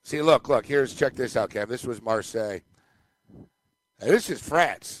 Yeah. See, look, check this out, Kev. This was Marseille. And this is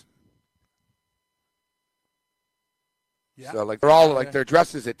France. Yeah. So, they're all, they're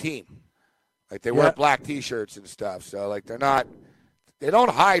dressed as a team. Like, they wear black T-shirts and stuff. So, they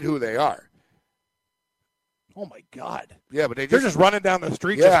don't hide who they are. Oh, my God. Yeah, but They're just running down the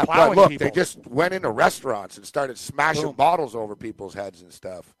street, yeah, just plowing but look, people. they just went into restaurants and started smashing bottles over people's heads and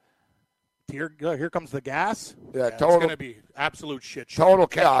stuff. Here comes the gas. Yeah, It's total. going to be absolute shit show. Total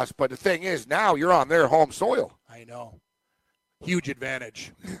chaos. But the thing is, now you're on their home soil. I know. Huge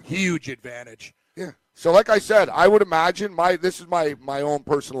advantage. Huge advantage. Yeah. So, like I said, I would imagine this is my own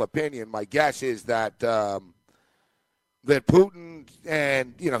personal opinion. My guess is that that Putin,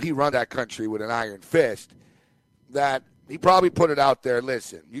 and he run that country with an iron fist. That he probably put it out there.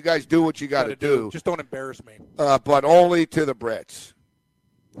 Listen, you guys do what you got to do. Just don't embarrass me. But only to the Brits.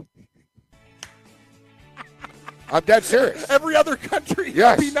 I'm dead serious. Every other country,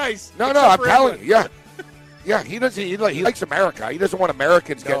 yes. Be nice. No, I'm telling you, yeah. Yeah, he doesn't. He likes America. He doesn't want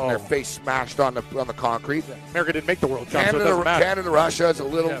Americans getting their face smashed on the concrete. Yeah. America didn't make the World Cup, so it doesn't matter. Canada, Russia is a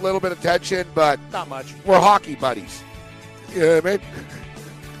little bit of tension, but not much. We're hockey buddies. You know what I mean?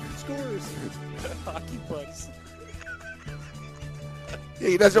 Scores. Hockey buddies.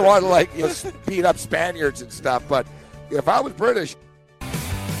 He doesn't want to beat up Spaniards and stuff. But if I was British.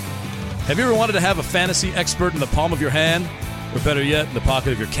 Have you ever wanted to have a fantasy expert in the palm of your hand? Or better yet, in the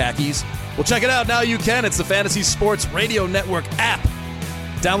pocket of your khakis? Well, check it out. Now you can. It's the Fantasy Sports Radio Network app.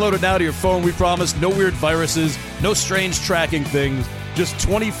 Download it now to your phone, we promise. No weird viruses, no strange tracking things. Just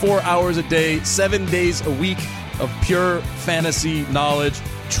 24 hours a day, 7 days a week of pure fantasy knowledge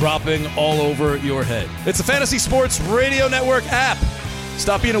dropping all over your head. It's the Fantasy Sports Radio Network app.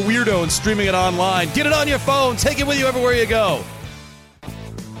 Stop being a weirdo and streaming it online. Get it on your phone. Take it with you everywhere you go.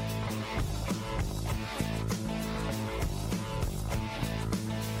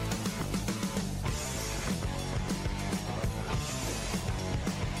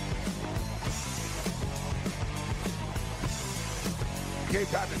 Game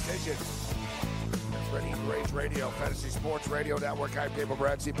time decisions. Ready to Rage Radio, Fantasy Sports Radio Network. I'm Gabe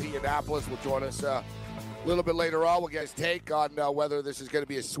Morency. P. Annapolis will join us a little bit later on. We'll get his take on whether this is going to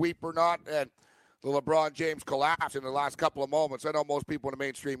be a sweep or not. And the LeBron James collapse in the last couple of moments. I know most people in the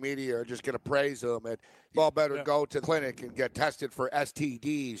mainstream media are just going to praise him. And you all better go to the clinic and get tested for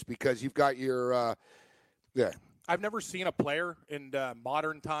STDs because you've got your, I've never seen a player in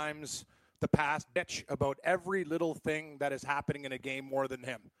modern times, the past, bitch about every little thing that is happening in a game more than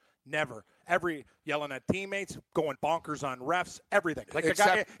him. Never. Every yelling at teammates, going bonkers on refs, everything. Like the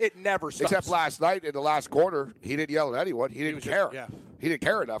guy, it never stops. Except last night in the last quarter, he didn't yell at anyone. He didn't care. He didn't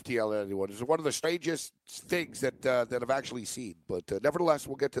care enough to yell at anyone. It's one of the strangest things that I've actually seen. But nevertheless,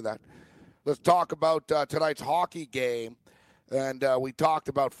 we'll get to that. Let's talk about tonight's hockey game. And we talked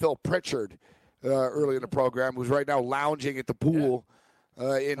about Phil Pritchard early in the program, who's right now lounging at the pool.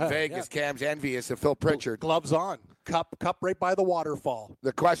 In Vegas, Cam's envious of Phil Pritchard. Gloves on, cup right by the waterfall.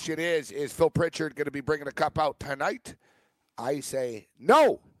 The question is Phil Pritchard going to be bringing a cup out tonight? I say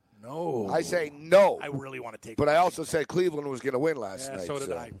no. No. I say no. I really want to take it. But I also said Cleveland was going to win last night. So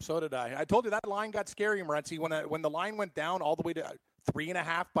did I. I told you that line got scary, Morency. When the line went down all the way to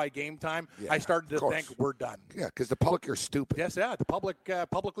 3.5 by game time, I started to think we're done. Yeah, because the public are stupid. Yes, the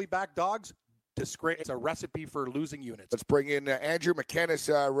publicly backed dogs. It's a recipe for losing units. Let's bring in Andrew McInnes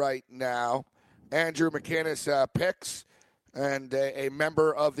right now. Andrew McInnes picks and a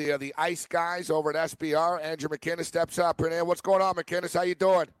member of the Ice Guys over at SBR. Andrew McInnes steps up. What's going on, McInnes? How you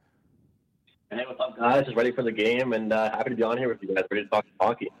doing? Hey, what's up, guys? Just ready for the game and happy to be on here with you guys. Ready to talk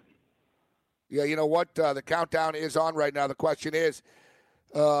hockey. Yeah, you know what? The countdown is on right now. The question is,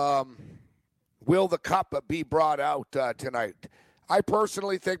 will the cup be brought out tonight? I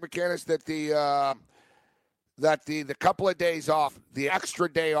personally think, McInnes, that the couple of days off, the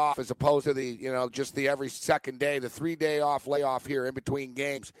extra day off, as opposed to just the every second day, the 3-day off layoff here in between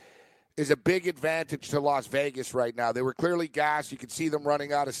games, is a big advantage to Las Vegas right now. They were clearly gassed. You could see them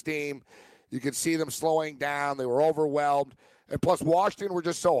running out of steam. You could see them slowing down. They were overwhelmed. And plus, Washington were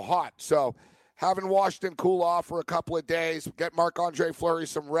just so hot. So having Washington cool off for a couple of days, get Marc-Andre Fleury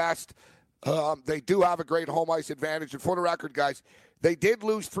some rest. They do have a great home ice advantage. And for the record, guys, they did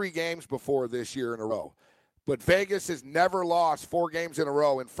lose 3 games before this year in a row. But Vegas has never lost 4 games in a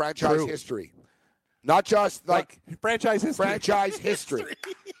row in franchise history. Not just franchise history. Franchise history.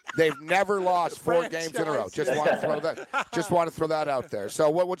 They've never lost 4 games in a row. Just want to throw that out there. So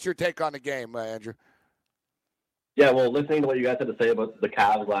what's your take on the game, Andrew? Yeah, well, listening to what you guys had to say about the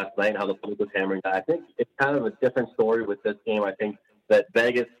Cavs last night and how the public was hammering that, I think it's kind of a different story with this game. I think that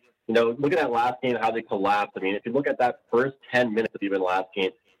Vegas, looking at last game, how they collapsed. I mean, if you look at that first 10 minutes of even last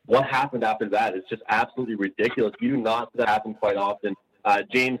game, what happened after that is just absolutely ridiculous. You do not see that happen quite often.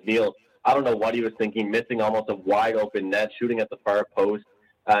 James Neal, I don't know what he was thinking, missing almost a wide-open net, shooting at the far post.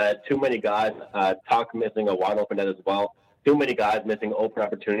 Too many guys, Tuck missing a wide-open net as well. Too many guys missing open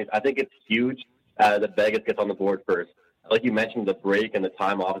opportunities. I think it's huge that Vegas gets on the board first. Like you mentioned, the break and the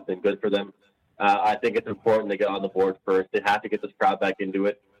time off has been good for them. I think it's important to get on the board first. They have to get this crowd back into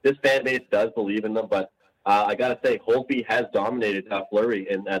it. This fan base does believe in them, but I got to say, Holtby has dominated Fleury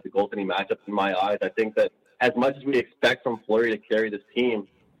in the goaltending matchup in my eyes. I think that as much as we expect from Fleury to carry this team,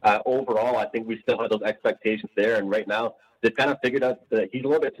 overall, I think we still have those expectations there. And right now, they've kind of figured out that he's a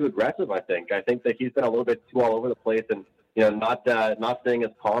little bit too aggressive, I think. I think that he's been a little bit too all over the place and, not staying as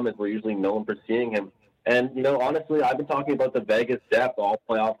calm as we're usually known for seeing him. And, honestly, I've been talking about the Vegas depth all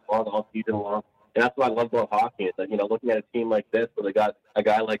playoffs long, all season long. And that's what I love about hockey is that, looking at a team like this where they got a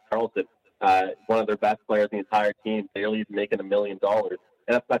guy like Carlson, one of their best players in the entire team, barely making $1 million. And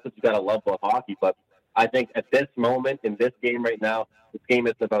that's what you got to love about hockey. But I think at this moment, in this game right now, this game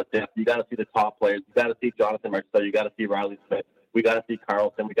isn't about depth. You got to see the top players. You got to see Jonathan Marchessault. You got to see Riley Smith. We got to see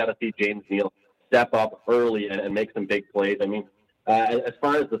Carlson. We got to see James Neal step up early and make some big plays. I mean, as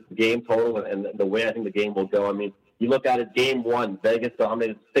far as the game total and the way I think the game will go, I mean, you look at it, game one, Vegas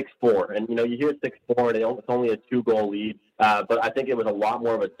dominated 6-4. And, you hear 6-4, and it's only a 2-goal lead. But I think it was a lot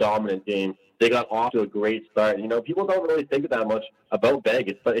more of a dominant game. They got off to a great start. People don't really think that much about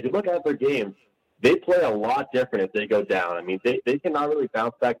Vegas. But if you look at their games, they play a lot different if they go down. I mean, they cannot really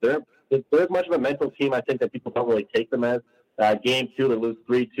bounce back. They're as much of a mental team, I think, that people don't really take them as. Game 2, they lose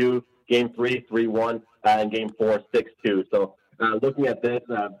 3-2. Game 3, 3-1. And game 4, 6-2. So looking at this,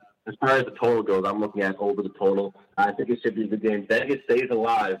 as far as the total goes, I'm looking at over the total. I think it should be a good game. Vegas stays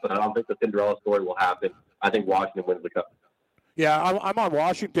alive, but I don't think the Cinderella story will happen. I think Washington wins the Cup. Yeah, I'm on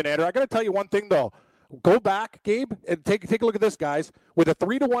Washington, Andrew. I got to tell you one thing, though. Go back, Gabe, and take a look at this, guys. With a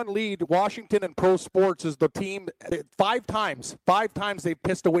 3-1 lead, Washington and Pro Sports is the team 5 times. 5 times they've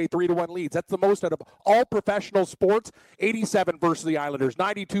pissed away 3-1 leads. That's the most out of all professional sports. 87 versus the Islanders,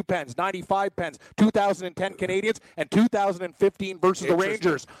 92 Pens, 95 Pens, 2010 Canadians, and 2015 versus the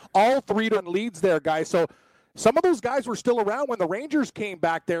Rangers. All 3-1 leads there, guys. So some of those guys were still around when the Rangers came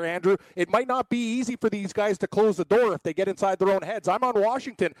back there, Andrew. It might not be easy for these guys to close the door if they get inside their own heads. I'm on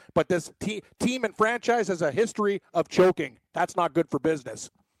Washington, but this team and franchise has a history of choking. That's not good for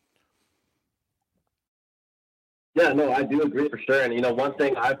business. Yeah, no, I do agree for sure. And, one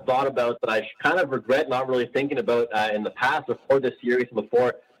thing I've thought about that I kind of regret not really thinking about in the past before this series and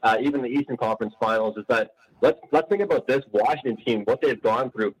before even the Eastern Conference Finals is that let's think about this Washington team, what they've gone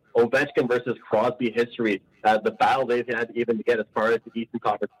through. Ovechkin versus Crosby history, the battle they've had even to get as far as the Eastern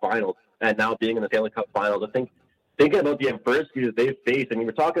Conference Finals, and now being in the Stanley Cup Finals. I think thinking about the adversities they've faced, and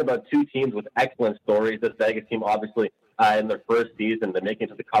we're talking about 2 teams with excellent stories. This Vegas team, obviously, in their first season, they're making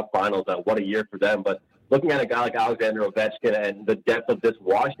it to the Cup Finals. What a year for them. But looking at a guy like Alexander Ovechkin and the depth of this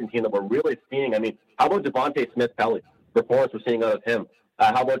Washington team that we're really seeing, I mean, how about Devontae Smith-Pelly, performance we're seeing out of him?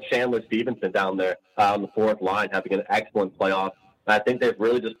 How about Chandler Stevenson down there on the 4th line having an excellent playoff? I think they've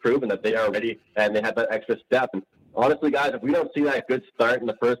really just proven that they are ready and they have that extra step. And honestly, guys, if we don't see that good start in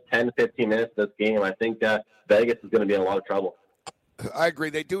the first 10 to 15 minutes of this game, I think Vegas is going to be in a lot of trouble. I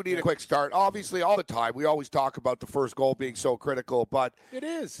agree. They do need a quick start. Obviously, all the time, we always talk about the first goal being so critical, but It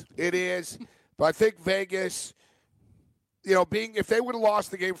is. But I think Vegas, if they would have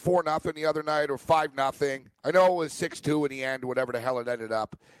lost the game 4-0 the other night or 5-0, I know it was 6-2 in the end, whatever the hell it ended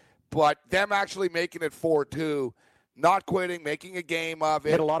up, but them actually making it 4-2, not quitting, making a game of it.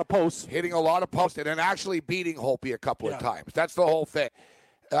 Hitting a lot of posts, and then actually beating Holtby a couple of times. That's the whole thing.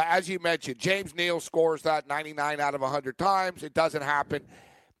 As you mentioned, James Neal scores that 99 out of 100 times. It doesn't happen.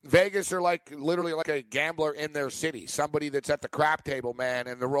 Vegas are literally like a gambler in their city, somebody that's at the crap table, man,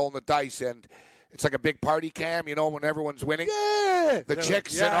 and they're rolling the dice, and it's like a big party cam, when everyone's winning. Yeah. The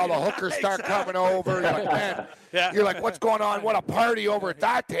chicks and all the hookers start coming over. You're like, man, you're like, what's going on? What a party over at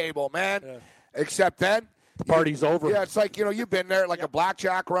that table, man. Yeah. Except then the party's over. Yeah, it's like, you've been there like a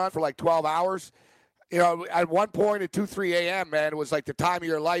blackjack run for like 12 hours. At one point at 2, 3 a.m., man, it was like the time of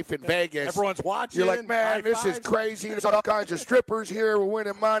your life in Vegas. Everyone's watching. You're like, man, this is crazy. There's all kinds of strippers here. We're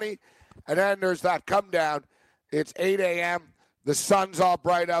winning money. And then there's that come down. It's 8 a.m. The sun's all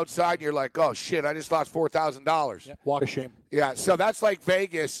bright outside. And you're like, oh, shit, I just lost $4,000. Yeah, walk of shame. Yeah, so that's like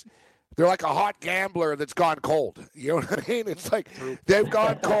Vegas. They're like a hot gambler that's gone cold. You know what I mean? It's like they've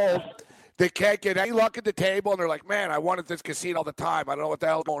gone cold. They can't get any luck at the table. And they're like, man, I wanted this casino all the time. I don't know what the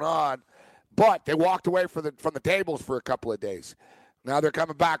hell's going on. But they walked away from the tables for a couple of days. Now they're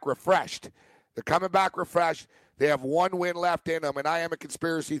coming back refreshed. They have 1 win left in them, and I am a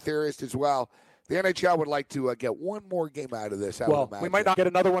conspiracy theorist as well. The NHL would like to get one more game out of this. We might not get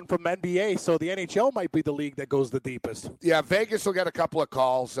another one from NBA, so the NHL might be the league that goes the deepest. Yeah, Vegas will get a couple of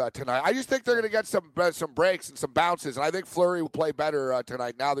calls tonight. I just think they're going to get some breaks and some bounces, and I think Fleury will play better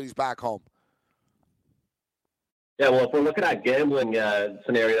tonight now that he's back home. Yeah, well, if we're looking at gambling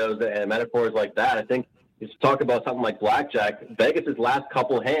scenarios and metaphors like that, I think you should talk about something like blackjack. Vegas' last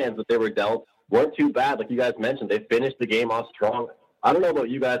couple hands that they were dealt weren't too bad, like you guys mentioned. They finished the game off strong. I don't know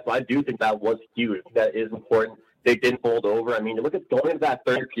about you guys, but I do think that was huge. I think that is important. They didn't fold over. I mean, you look at going into that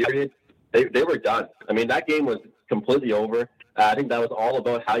third period, they were done. I mean, that game was completely over. I think that was all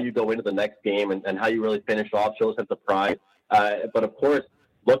about how you go into the next game and how you really finish off, show a sense of pride. But, of course,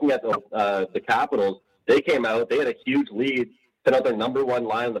 looking at the Capitals, they came out, they had a huge lead, sent out their number one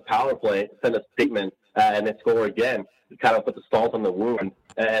line on the power play, sent a statement, and they score again. Kind of put the salt on the wound.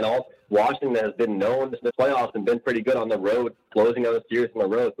 And also, Washington has been known in the playoffs and been pretty good on the road, closing out a series on the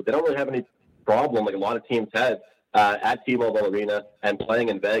road. But they don't really have any problem, like a lot of teams had, at T-Mobile Arena and playing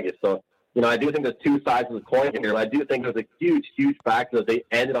in Vegas. So, I do think there's two sides of the coin here. But I do think there's a huge, huge factor that they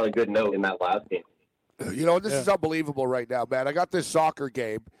ended on a good note in that last game. This is unbelievable right now, man. I got this soccer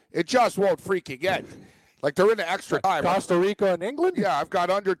game. It just won't freaking end. Like, they're in the extra time. Costa Rica and England? Yeah, I've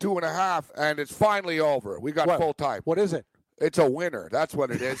got under 2.5, and it's finally over. We got full time. What is it? It's a winner. That's what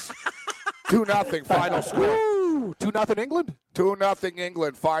it is. 2-0 final score. 2-0 England? 2-0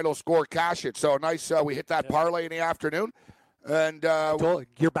 England final score. Cash it. So nice. We hit that parlay in the afternoon. And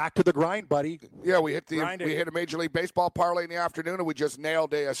you're back to the grind, buddy. Yeah, we hit a Major League Baseball parlay in the afternoon, and we just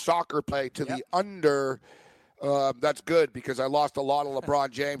nailed a soccer play to the under. That's good because I lost a lot of LeBron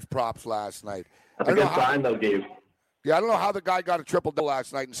James props last night. That's a good sign, though, Gabe. Yeah, I don't know how the guy got a triple-double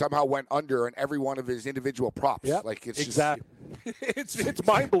last night and somehow went under in every one of his individual props. Yep, like it's exactly. It's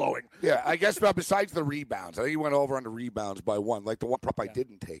mind-blowing. Yeah, I guess besides the rebounds. I think he went over on the rebounds by one, like the one prop I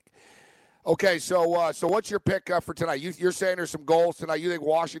didn't take. Okay, so what's your pick for tonight? You're saying there's some goals tonight. You think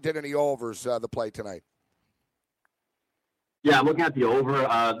Washington and the overs the play tonight? Yeah, I'm looking at the over.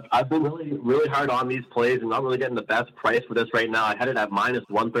 I've been really, really hard on these plays and not really getting the best price for this right now. I had it at minus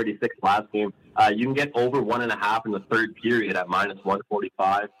 136 last game. You can get over 1.5 in the third period at minus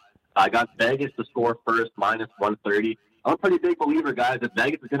 145. I got Vegas to score first, minus 130. I'm a pretty big believer, guys. If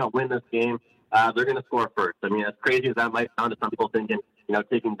Vegas is going to win this game, they're going to score first. I mean, as crazy as that might sound to some people thinking,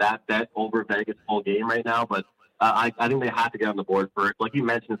 taking that bet over Vegas full game right now, but I think they have to get on the board first. Like you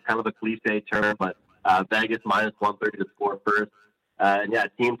mentioned, it's kind of a cliche term, but Vegas minus 130 to score first. And yeah,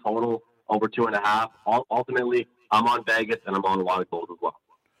 team total over 2.5. Ultimately, I'm on Vegas and I'm on a lot of goals as well.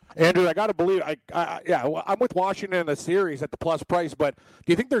 Andrew, I got to believe, I'm with Washington in the series at the plus price, but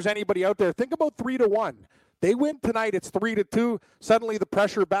do you think there's anybody out there? Think about 3-1. They win tonight, it's 3-2. Suddenly the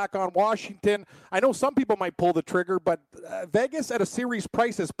pressure back on Washington. I know some people might pull the trigger, but Vegas at a series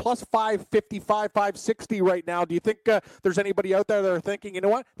price is plus 555, 560 right now. Do you think there's anybody out there that are thinking, you know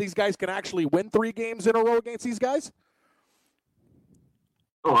what, these guys can actually win 3 games in a row against these guys?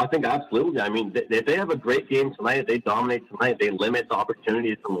 Oh, I think absolutely. I mean, if they have a great game tonight, if they dominate tonight, they limit the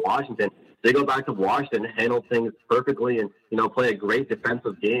opportunities from Washington. They go back to Washington, handle things perfectly, and, play a great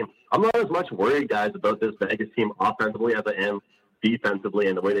defensive game. I'm not as much worried, guys, about this Vegas team offensively as I am defensively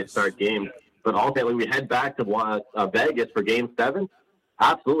and the way they start games. But ultimately, we head back to Vegas for Game 7.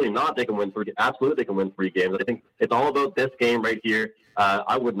 Absolutely not. They can win 3. Absolutely, they can win 3 games. I think it's all about this game right here.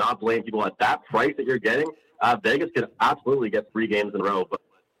 I would not blame people at that price that you're getting. Vegas could absolutely get 3 games in a row.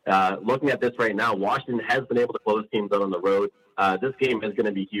 But looking at this right now, Washington has been able to close teams out on the road. This game is going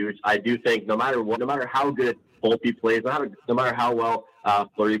to be huge. I do think no matter how good Volpe plays, no matter how well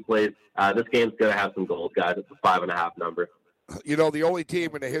Fleury plays, this game's going to have some goals, guys. It's a 5.5 number. The only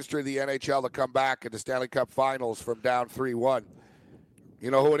team in the history of the NHL to come back in the Stanley Cup Finals from down 3-1.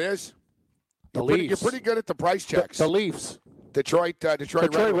 You know who it is? The Leafs. You're pretty good at the price checks. The Leafs. Detroit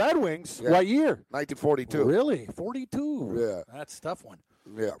Red Wings. Yeah. What year? 1942. Really? 42? Yeah. That's a tough one.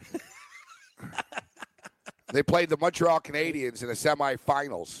 Yeah. They played the Montreal Canadiens in the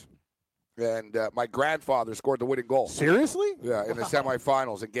semifinals. And my grandfather scored the winning goal. Seriously? Yeah, in the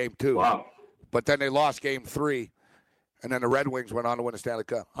semifinals in Game 2. Wow. But then they lost Game 3, and then the Red Wings went on to win the Stanley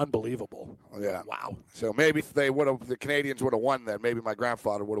Cup. Unbelievable. Yeah. Wow. So maybe if the Canadiens would have won then, maybe my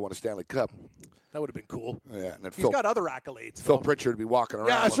grandfather would have won a Stanley Cup. That would have been cool. Yeah, and then He's got other accolades. Phil Pritchard would be walking around.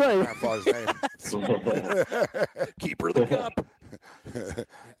 Yeah, that's right. Grandfather's name. Keeper of the cup.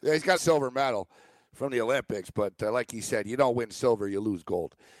 Yeah, he's got a silver medal from the Olympics, but like he said, you don't win silver, you lose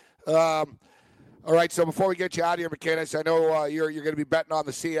gold. All right, so before we get you out of here, McKinnis, I know you're going to be betting on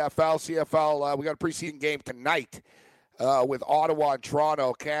the CFL. CFL, we got a preseason game tonight with Ottawa and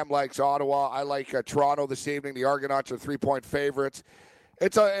Toronto. Cam likes Ottawa. I like Toronto this evening. The Argonauts are 3-point favorites.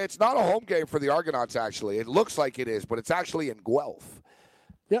 It's not a home game for the Argonauts, actually. It looks like it is, but it's actually in Guelph.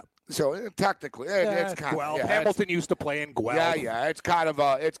 Yep. So technically, it's kind Guelph. of Hamilton used to play in Guelph. Yeah. It's kind of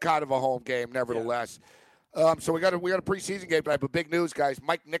a home game, nevertheless. So we got a preseason game tonight. But big news, guys.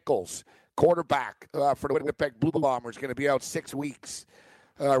 Mike Nichols quarterback for the Winnipeg Blue Bombers, going to be out 6 weeks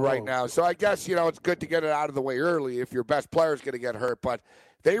right now. So I guess, it's good to get it out of the way early if your best player is going to get hurt. But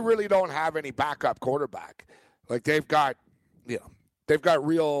they really don't have any backup quarterback. Like, they've got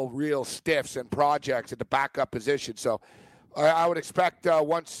real stiffs and projects at the backup position. So I would expect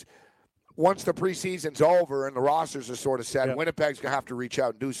once the preseason's over and the rosters are sort of set, Winnipeg's going to have to reach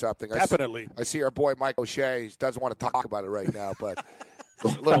out and do something. Definitely. I see our boy Mike O'Shea. He doesn't want to talk about it right now, but a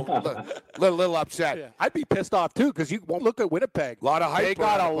little upset. Yeah. I'd be pissed off, too, because you won't look at Winnipeg. A lot of hype. They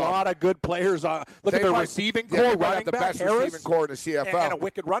got a lot of good players. Look at their receiving core, running the back, best Harris, receiving core in the CFL. and a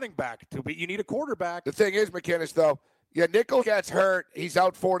wicked running back. You need a quarterback. The thing is, McInnes, though, Nichols gets hurt. He's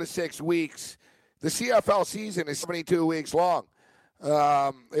out 4 to 6 weeks. The CFL season is 72 weeks long.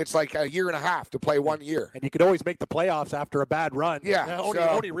 It's like a year and a half to play 1 year. And you could always make the playoffs after a bad run. Yeah.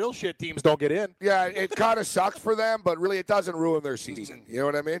 Only real shit teams don't get in. Yeah, it kind of sucks for them, but really it doesn't ruin their season. You know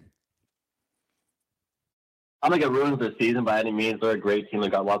what I mean? I don't think it ruins their season by any means. They're a great team.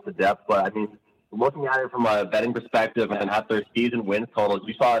 They've got lots of depth. But, I mean, looking at it from a betting perspective and at their season wins totals,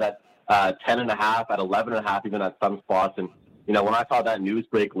 you saw it at 10.5, at 11.5, even at some spots. And, when I saw that news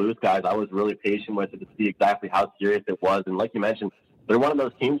break loose, guys, I was really patient with it to see exactly how serious it was. And like you mentioned, they're one of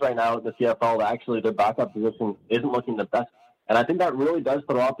those teams right now in the CFL that actually their backup position isn't looking the best. And I think that really does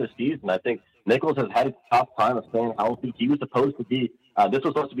put off this season. I think Nichols has had a tough time of staying healthy. He was supposed to be this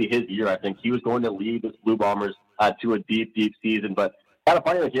was supposed to be his year, I think. He was going to lead the Blue Bombers to a deep, deep season. But kind of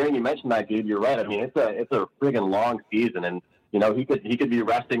funny, like hearing you mention that, dude, you're right. I mean, it's a friggin' long season. And, he could be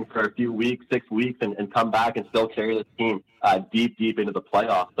resting for a few weeks, 6 weeks, and come back and still carry this team deep, deep into the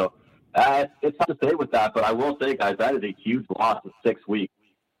playoffs. So it's tough to say with that, but I will say, guys, that is a huge loss of 6 weeks.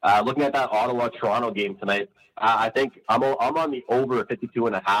 Looking at that Ottawa-Toronto game tonight, I think I'm on the over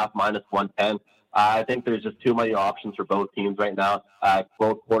 52.5 minus 110. I think there's just too many options for both teams right now.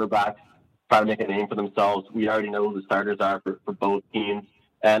 Both quarterbacks trying to make a name for themselves. We already know who the starters are for both teams.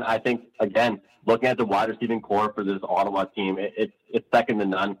 And I think, again, looking at the wide receiving core for this Ottawa team, it's second to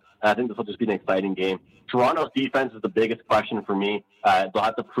none. And I think this will just be an exciting game. Toronto's defense is the biggest question for me. They'll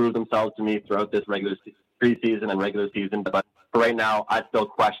have to prove themselves to me throughout this preseason and regular season. But for right now, I still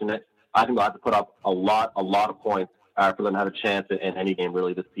question it. I think they'll have to put up a lot of points for them to have a chance in any game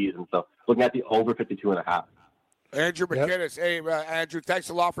really this season. So looking at the over 52.5. Andrew McInnes. Hey, Andrew, thanks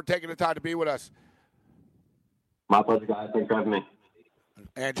a lot for taking the time to be with us. My pleasure, guys. Thanks for having me.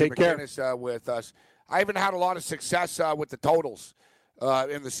 Andrew McInnes with us. I haven't had a lot of success with the totals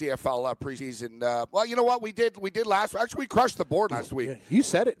in the CFL preseason. Well, you know what? We did last week. Actually, we crushed the board last week. Yeah, you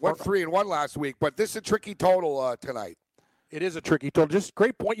said it. Went 3-1 last week, but this is a tricky total tonight. It is a tricky total. Just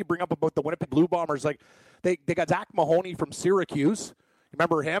great point you bring up about the Winnipeg Blue Bombers. Like they got Zach Mahoney from Syracuse.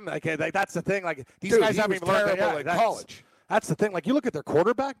 Remember him? Like that's the thing. Like these guys haven't even learned in college. That's the thing. Like you look at their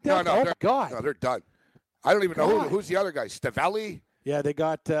quarterback depth. Oh my God. No, they're done. I don't even know who's the other guy. Stavelli. Yeah, they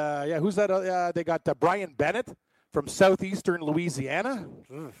got who's that? They got Brian Bennett from southeastern Louisiana.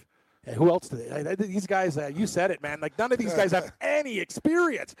 Yeah, who else? These guys, you said it, man. Like none of these guys have any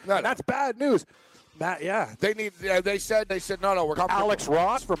experience. And that's bad news. They need. They said no. We're coming. Alex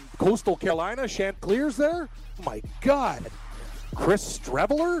Ross from Coastal Carolina, Chanticleer's there. Oh my God, Chris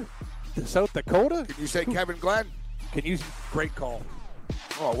Streveler, South Dakota. Can you say Kevin Glenn? Great call.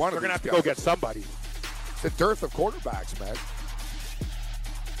 Oh, we're gonna have to go get somebody. It's a dearth of quarterbacks, man.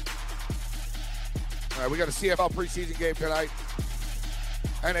 All right, we got a CFL preseason game tonight.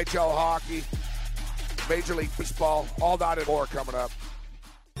 NHL hockey, Major League Baseball, all that and more coming up.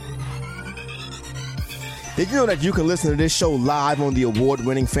 Did you know that you can listen to this show live on the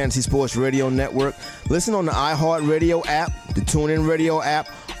award-winning Fantasy Sports Radio Network? Listen on the iHeartRadio app, the TuneIn Radio app,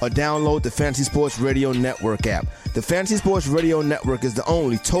 or download the Fantasy Sports Radio Network app. The Fantasy Sports Radio Network is the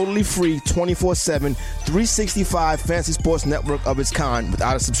only totally free 24/7, 365 fantasy sports network of its kind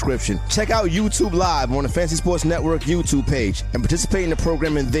without a subscription. Check out YouTube Live on the Fantasy Sports Network YouTube page and participate in the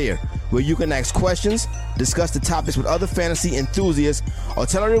programming there, where you can ask questions, discuss the topics with other fantasy enthusiasts, or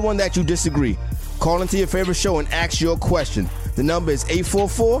tell everyone that you disagree. Call into your favorite show and ask your question. The number is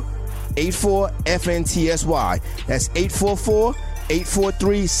 844-84-FNTSY. That's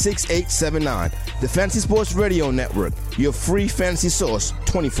 844-843-6879. The Fantasy Sports Radio Network, your free fantasy source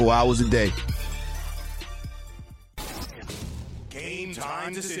 24 hours a day. Game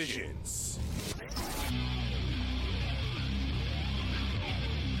time decisions.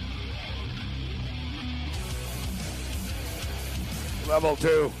 Level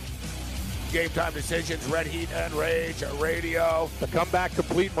 2. Game time decisions, Red Heat and Rage Radio. The comeback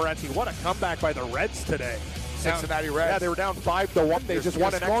complete, Morency. What a comeback by the Reds today. Cincinnati Reds. Yeah, they were down 5-1. They just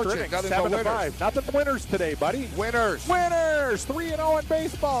won an extra inning, 7-5. Nothing winners today, buddy. Winners. 3-0 in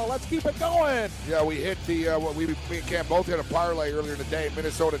baseball. Let's keep it going. Yeah, we hit me and Cam both hit a parlay earlier today.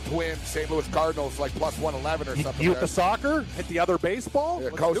 Minnesota Twins, St. Louis Cardinals, like plus 111 or something. You hit the soccer, hit the other baseball. Yeah,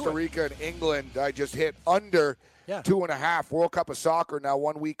 Costa Rica and England. I just hit under 2.5. World Cup of Soccer now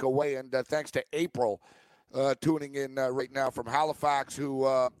 1 week away, and thanks to April tuning in right now from Halifax, who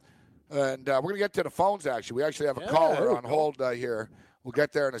and we're going to get to the phones. Actually, we actually have a caller on hold here. We'll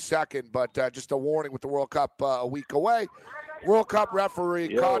get there in a second, but just a warning with the World Cup a week away. World Cup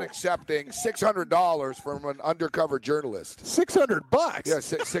referee caught accepting $600 from an undercover journalist. $600? Yeah,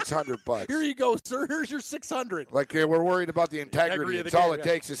 $600. Here you go, sir. Here's your $600. Like we're worried about the integrity. It's all it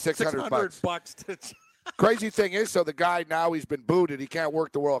takes is $600. $600. Crazy thing is, so the guy now he's been booted. He can't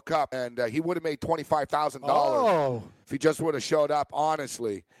work the World Cup, and he would have made $25,000 if he just would have showed up.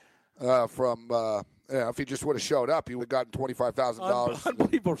 Honestly, if he just would have showed up, he would have gotten $25,000.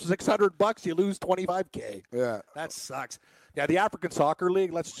 Unbelievable! $600, you lose $25K. Yeah, that sucks. Yeah, the African Soccer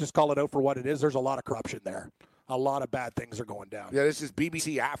League, let's just call it out for what it is. There's a lot of corruption there. A lot of bad things are going down. Yeah, this is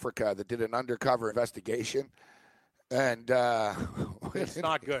BBC Africa that did an undercover investigation. And it's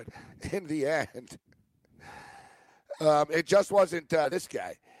not good. In the end, it just wasn't this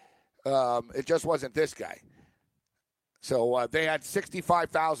guy. It just wasn't this guy. So they had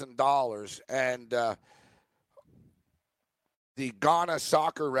 $65,000, and the Ghana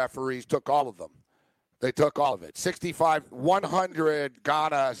soccer referees took all of them. They took all of it. 100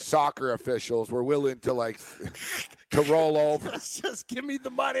 Ghana soccer officials were willing to to roll over. Just give me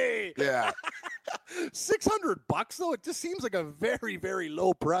the money. Yeah. $600 though, it just seems like a very, very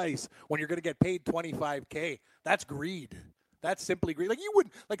low price when you're going to get paid $25K. That's greed. That's simply greed. Like you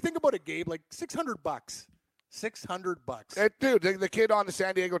wouldn't think about it, Gabe. Like $600. $600. Dude, the kid on the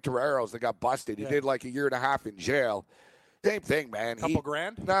San Diego Toreros that got busted. He did like a year and a half in jail. Same thing, man. Couple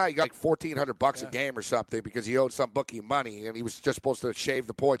grand? Nah, he got like $1,400 a game or something because he owed some bookie money, and he was just supposed to shave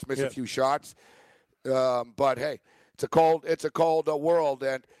the points, miss a few shots. But hey, it's a cold world,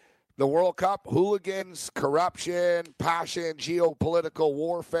 and the World Cup, hooligans, corruption, passion, geopolitical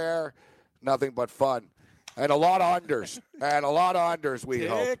warfare, nothing but fun. And a lot of unders. We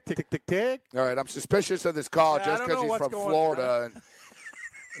hope. Tick. All right, I'm suspicious of this call just because he's from Florida. And,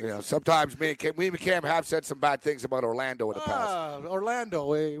 sometimes me and Cam have said some bad things about Orlando in the past.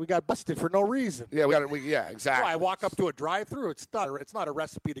 Orlando, we got busted for no reason. Yeah, exactly. I walk up to a drive-through. It's not a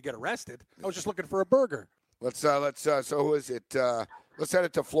recipe to get arrested. I was just looking for a burger. So who is it? Let's head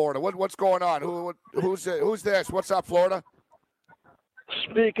it to Florida. What's going on? Who's this? What's up, Florida?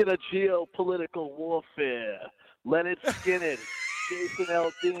 Speaking of geopolitical warfare, Leonard Skinner, Jason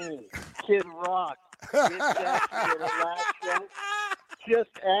Aldean, Kid Rock, just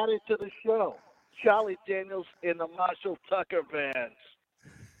added to the show. Charlie Daniels in the Marshall Tucker bands.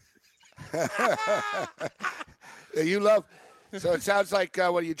 You love. So it sounds like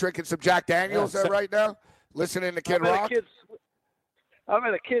what are you drinking some Jack Daniels right now? Listening to Kid Rock. I'm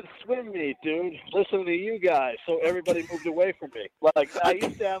at a kid's swim meet, dude, listening to you guys, so everybody moved away from me. Like, I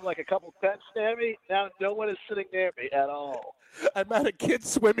used to have, a couple pets near me. Now no one is sitting near me at all. I'm at a kid's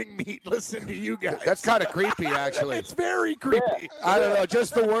swimming meet listening to you guys. That's kind of creepy, actually. It's very creepy. Yeah. I don't know.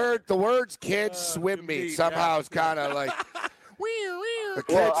 Just the words kids swim meet somehow is kind of like.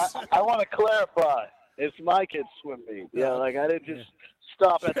 Well, I want to clarify. It's my kid's swim meet. Yeah, I didn't just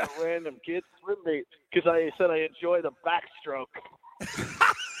stop at the random kid's swim meet because I said I enjoy the backstroke.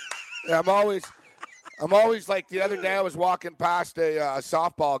 Yeah, I'm always like the other day I was walking past a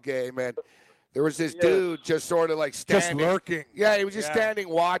softball game and there was this dude just sort of standing. Just lurking. Yeah, he was just standing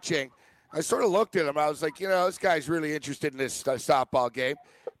watching. I sort of looked at him. I was like, this guy's really interested in this softball game.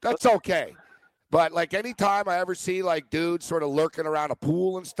 That's okay. But anytime I ever see dudes sort of lurking around a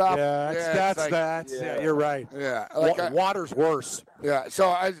pool and stuff. Yeah, you're right. Yeah, water's worse. Yeah.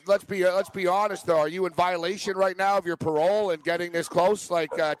 So let's be honest though. Are you in violation right now of your parole and getting this close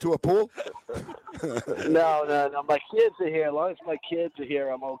to a pool? No. My kids are here. As long as my kids are here,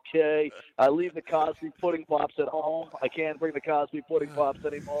 I'm okay. I leave the Cosby pudding pops at home. I can't bring the Cosby pudding pops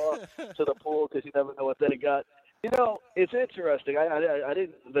anymore to the pool because you never know what they got. It's interesting. I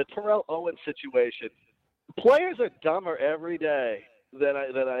didn't. The Terrell Owens situation. Players are dumber every day than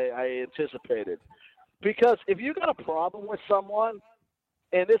I anticipated. Because if you got a problem with someone,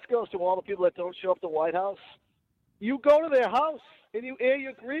 and this goes to all the people that don't show up to the White House, you go to their house and you air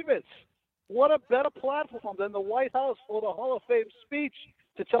your grievance. What a better platform than the White House or the Hall of Fame speech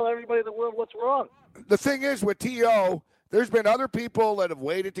to tell everybody in the world what's wrong. The thing is with T.O., there's been other people that have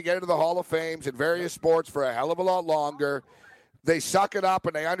waited to get into the Hall of Fames in various sports for a hell of a lot longer. They suck it up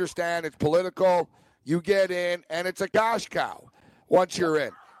and they understand it's political. You get in, and it's a cash cow once you're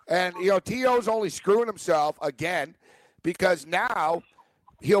in. And, T.O.'s only screwing himself again because now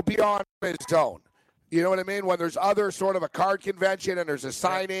he'll be on his own. You know what I mean? When there's other sort of a card convention and there's a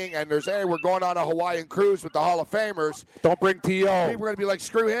signing and there's, hey, we're going on a Hawaiian cruise with the Hall of Famers. Don't bring T.O. People are going to be like,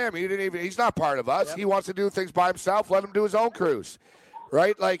 screw him. He's not part of us. Yep. He wants to do things by himself. Let him do his own cruise.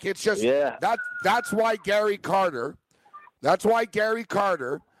 Right? Like, it's just, that's why Gary Carter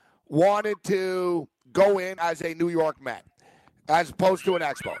wanted to go in as a New York Met as opposed to an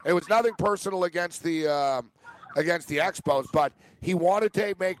Expo. It was nothing personal against the Expos, but he wanted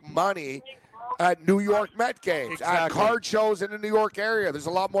to make money at New York Met games, at card shows in the New York area. There's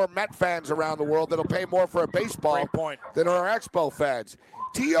a lot more Met fans around the world that'll pay more for a baseball than are Expo fans.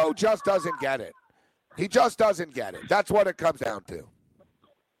 T.O. just doesn't get it. He just doesn't get it. That's what it comes down to.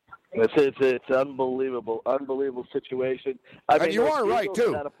 It's unbelievable situation. And you are right,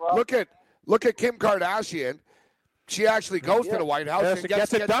 too. Look at Kim Kardashian. She actually goes to the White House and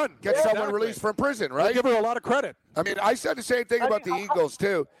gets it done. Gets someone released from prison, right? I give her a lot of credit. I mean, I said the same thing about the Eagles,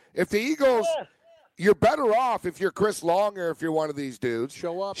 too. If the Eagles, you're better off if you're Chris Long or if you're one of these dudes.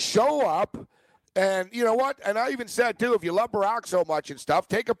 Show up. And you know what? And I even said, too, if you love Barack so much and stuff,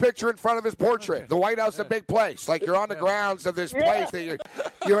 take a picture in front of his portrait. The White House is a big place. Like, you're on the grounds of this place. That you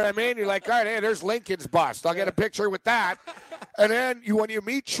know what I mean? You're like, all right, hey, there's Lincoln's bust. I'll get a picture with that. And then when you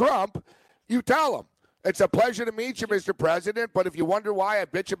meet Trump, you tell him, it's a pleasure to meet you, Mr. President, but if you wonder why I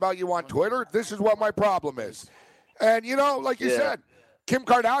bitch about you on Twitter, this is what my problem is. And, like you said, Kim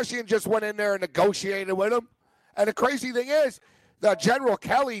Kardashian just went in there and negotiated with him. And the crazy thing is, the General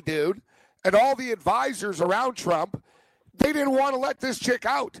Kelly dude and all the advisors around Trump, they didn't want to let this chick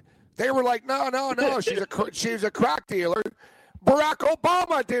out. They were like, no, she's a crack dealer. Barack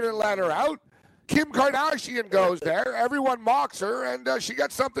Obama didn't let her out. Kim Kardashian goes there. Everyone mocks her, and she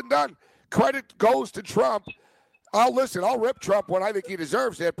gets something done. Credit goes to Trump. I'll rip Trump when I think he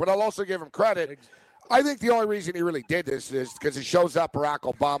deserves it, but I'll also give him credit. I think the only reason he really did this is because it shows up Barack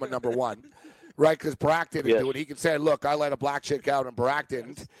Obama, number one, right? Because Barack didn't do it. He can say, look, I let a black chick out and Barack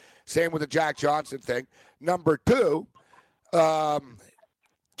didn't. Same with the Jack Johnson thing. Number two,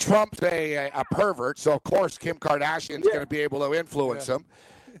 Trump's a pervert, so of course Kim Kardashian's going to be able to influence him.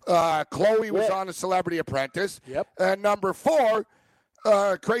 Khloe was on The Celebrity Apprentice. Yep. And number four,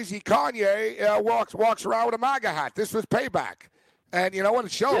 crazy Kanye walks around with a MAGA hat. This was payback. And you know what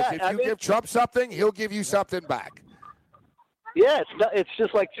it shows? If you give Trump something, he'll give you something back. Yeah, it's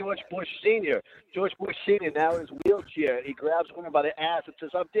just like George Bush Sr. George Bush Sr. now in his wheelchair. He grabs women by the ass and says,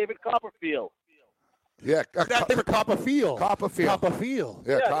 I'm David Copperfield. Yeah. David Copperfield. Copperfield.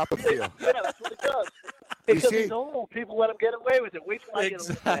 Yeah, Copperfield. Yeah, that's what he does. Because he's old. People let him get away with it. Wait till I get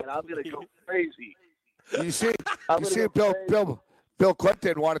away. I'm going to go crazy. You see, Bill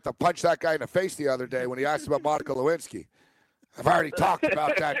Clinton wanted to punch that guy in the face the other day when he asked about Monica Lewinsky. I've already talked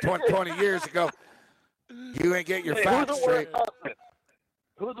about that 20 years ago. You ain't get your facts straight.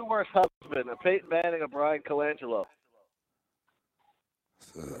 Who's the worst husband, a Peyton Manning or Brian Colangelo?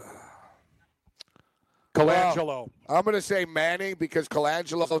 Colangelo. Well, I'm going to say Manning because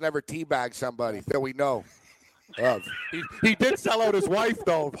Colangelo never teabagged somebody that we know of. He did sell out his wife,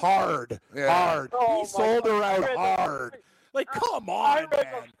 though, hard. Oh, he sold her out hard. Like, come on,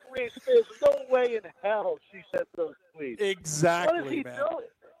 man. There's no way in hell she sent those tweets. Exactly, what is he man. doing?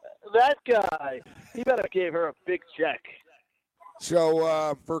 That guy, he better gave her a big check.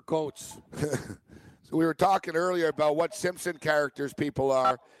 So, fur coats. So we were talking earlier about what Simpson characters people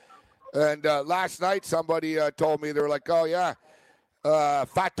are. And last night somebody told me, they were like, oh, yeah,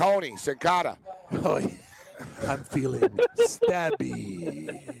 Fat Tony, Cincotta. Oh, yeah. I'm feeling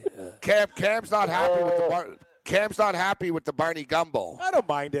stabby. Cam's not happy with the Cam's not happy with the Barney Gumbo. I don't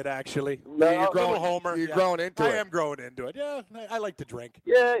mind it, actually. No, you're growing, Homer. You're growing into it. I am growing into it. Yeah, I like to drink.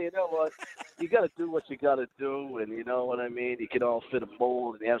 Yeah, you know what? You got to do what you got to do, and you know what I mean? You can all fit a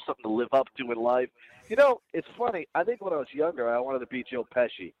mold, and you have something to live up to in life. You know, it's funny. I think when I was younger, I wanted to be Joe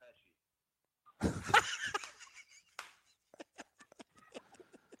Pesci.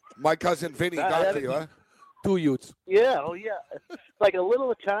 My cousin Vinny got to you, huh? 2 youths. Yeah, oh yeah, like a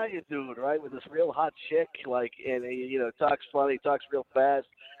little Italian dude, right, with this real hot chick, like, and he, talks funny, talks real fast.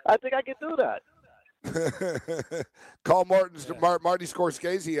 I think I could do that. Call Marty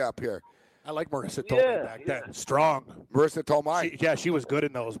Scorsese up here. I like Marissa Tomei back then. Strong. Marissa Tomei. She was good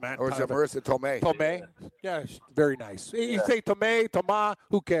in those, man. Or is it Marissa Tomei? Tomei. Yeah, very nice. You say Tomei, Toma,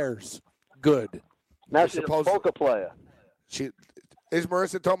 who cares? Good. Now she's a poker player. Is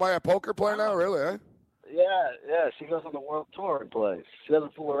Marissa Tomei a poker player now? Really? Huh? Yeah. She goes on the world tour and plays. She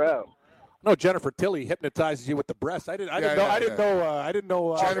doesn't fool around. No, Jennifer Tilly hypnotizes you with the breast. I didn't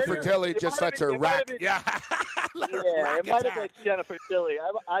know. Jennifer Tilly just lets her rack. Yeah, it might have been Jennifer Tilly.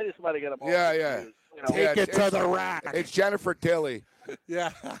 I just might have got them all. Yeah. Confused, Take it to the rack. It's Jennifer Tilly.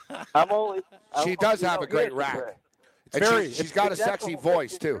 Yeah. She does have a great rack. She's got a sexy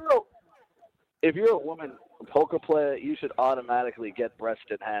voice, too. If you're a woman poker player, you should automatically get breast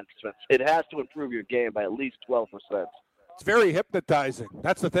enhancements. It has to improve your game by at least 12%. It's very hypnotizing.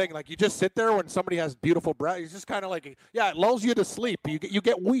 That's the thing. Like, you just sit there when somebody has beautiful breasts. It's just kind of like, it lulls you to sleep. You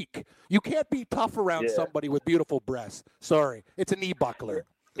get weak. You can't be tough around somebody with beautiful breasts. Sorry. It's a knee buckler.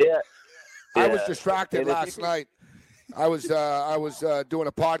 Yeah. I was distracted last night. I was doing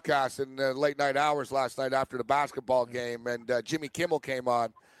a podcast in the late night hours last night after the basketball game, and Jimmy Kimmel came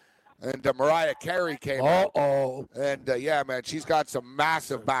on, and Mariah Carey came on. And, man, she's got some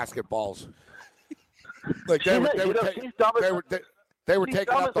massive basketballs. Like they were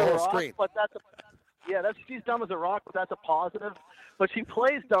taking up the whole screen. But she's dumb as a rock, but that's a positive. But she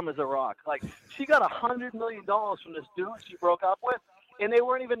plays dumb as a rock. Like, she got $100 million from this dude she broke up with, and they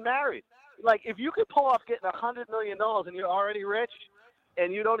weren't even married. Like, if you could pull off getting $100 million and you're already rich,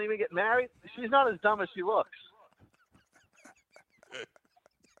 and you don't even get married, she's not as dumb as she looks.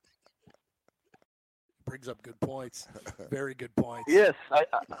 Brings up good points. Very good points. Yes,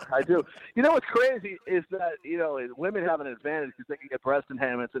 I do. You know what's crazy is that, women have an advantage because they can get breast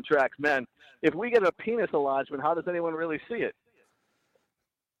enhancements and attract men. If we get a penis enlargement, how does anyone really see it?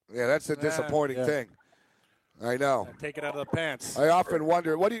 Yeah, that's a disappointing thing. I know. Take it out of the pants. I often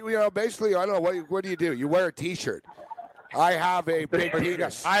wonder, what do you basically, I don't know, what do you do? You wear a T-shirt. I have a big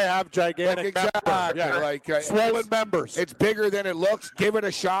penis. I have gigantic exactly. members. Swollen members. It's bigger than it looks. Give it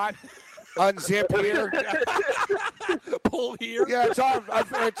a shot. Unzip here. Pull here. Yeah, it's often.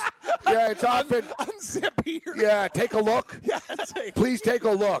 Unzip here. Yeah, take a look. Yeah, please take a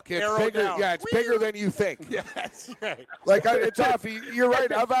look. It's bigger. Down. Yeah, it's bigger than you think. Yeah, that's right. Like it's off. You're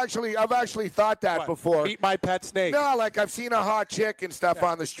right. I've actually thought that before. Eat my pet snake. No, like I've seen a hot chick and stuff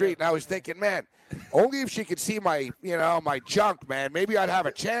on the street, and I was thinking, man, only if she could see my junk, man, maybe I'd have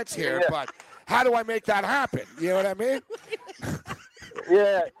a chance here. Yeah. But how do I make that happen? You know what I mean?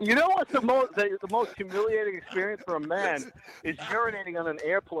 Yeah, you know what's the most humiliating experience for a man is urinating on an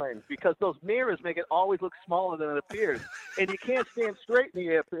airplane, because those mirrors make it always look smaller than it appears, and you can't stand straight in the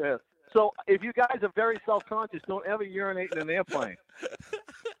airplane. So if you guys are very self-conscious, don't ever urinate in an airplane.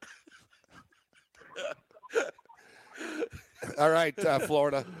 All right,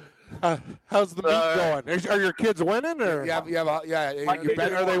 Florida. How's the meet going? Are your kids winning? Or? Yeah. You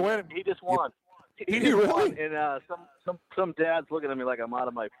bet. Are they winning? He just won. He just won. And some dad's looking at me like I'm out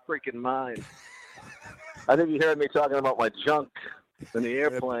of my freaking mind. I think you heard me talking about my junk in the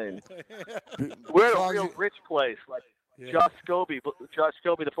airplane. We're at a real rich place, like Josh Scobie,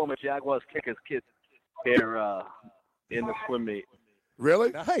 the former Jaguars kicker's kid, here in the swim meet.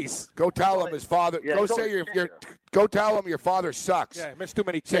 Really? Nice. Go tell him his father. Yeah, go say Go tell him your father sucks. Yeah, missed too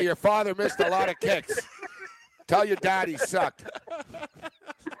many kicks. Say your father missed a lot of kicks. Tell your dad he sucked.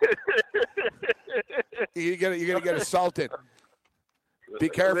 You're gonna get assaulted. Be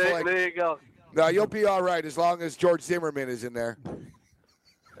careful. There you go. No, you'll be all right as long as George Zimmerman is in there.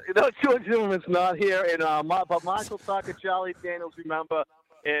 George Zimmerman's not here, and but Michael Tucker, Charlie Daniels, remember,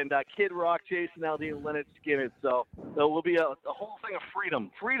 and Kid Rock, Jason Aldean, Leonard Skinner. So there will be a whole thing of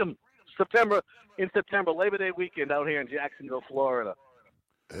freedom. In September, Labor Day weekend out here in Jacksonville, Florida.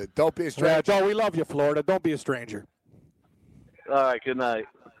 Don't be a stranger. Yeah, Joe, we love you, Florida. Don't be a stranger. All right, good night.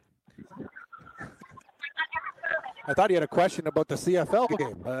 I thought he had a question about the CFL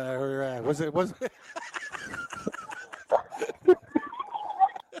game. Was it?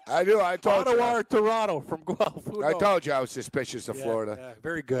 I do. I told Ottawa you. or Toronto from Guelph. I told you I was suspicious of Florida. Yeah,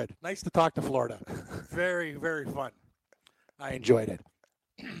 very good. Nice to talk to Florida. Very, very fun. I enjoyed it.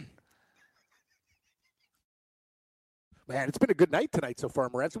 Man, it's been a good night tonight so far,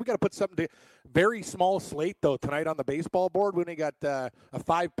 Moretz. We got to put something to very small slate, though, tonight on the baseball board. We only got a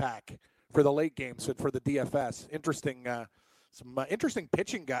 5-pack for the late games for the DFS. Interesting, some interesting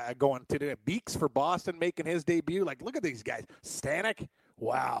pitching guy going today. Beeks for Boston making his debut. Like, look at these guys. Stanek,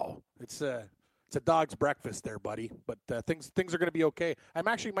 wow. It's a dog's breakfast there, buddy. But things are going to be okay. I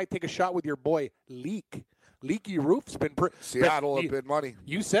actually might take a shot with your boy, Leaky Roof's been Seattle a bit money.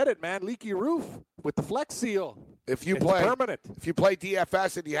 You said it, man. Leaky Roof with the Flex Seal. If you it's play permanent. If you play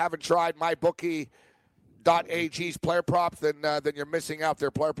DFS and you haven't tried MyBookie.ag's player props, then you're missing out.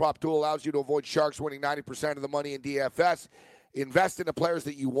 Their player prop tool allows you to avoid sharks winning 90% of the money in DFS. Invest in the players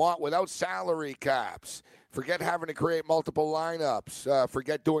that you want without salary caps. Forget having to create multiple lineups.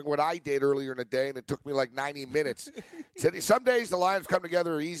 Forget doing what I did earlier in the day, and it took me like 90 minutes. Some days the lineups come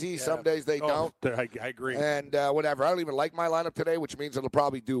together easy. Yeah. Some days they don't. I agree. And whatever. I don't even like my lineup today, which means it'll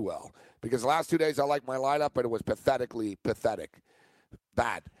probably do well. Because the last 2 days I liked my lineup, but it was pathetically pathetic.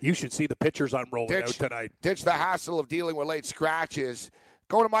 Bad. You should see the pitchers I'm rolling out tonight. Ditch the hassle of dealing with late scratches.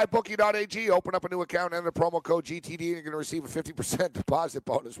 Go to mybookie.ag, open up a new account, enter the promo code GTD, and you're going to receive a 50% deposit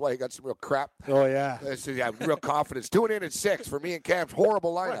bonus. Why, you got some real crap. Oh, yeah. Real confidence. Tune in at 6 for me and Cam's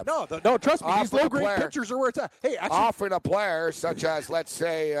horrible lineup. Right. No, trust me. These low-grade pitchers are where it's at. Hey, actually, offering a player such as, let's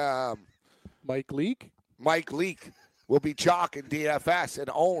say, Mike Leake. Mike Leake will be chalk in DFS and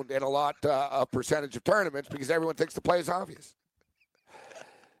owned in a lot of percentage of tournaments because everyone thinks the play is obvious.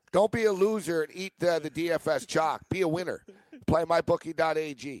 Don't be a loser and eat the DFS chalk. Be a winner. Play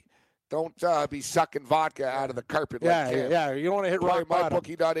mybookie.ag. Don't be sucking vodka out of the carpet like Cam. Yeah. You don't want to hit rock bottom.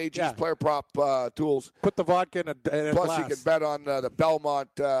 mybookie.ag's player prop tools. Put the vodka in a Plus, glass. you can bet on the Belmont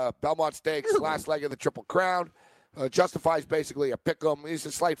Stakes, last leg of the Triple Crown. Justifies basically a pick 'em. He's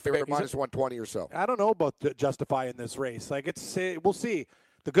a slight favorite, minus 120 or so. I don't know about Justify in this race. We'll see.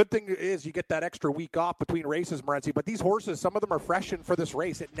 The good thing is you get that extra week off between races, Morency. But these horses, some of them are freshened for this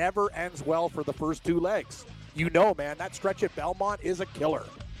race. It never ends well for the first 2 legs. You know, man, that stretch at Belmont is a killer.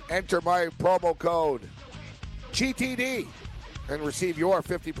 Enter my promo code GTD and receive your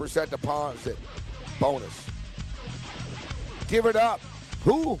 50% deposit bonus. Give it up.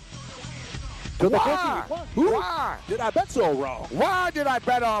 Who? To the Why? Who? Why did I bet so wrong? Why did I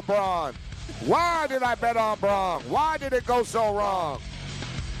bet on Braun? Why did I bet on Braun? Why did it go so wrong?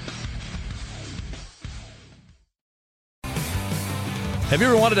 Have you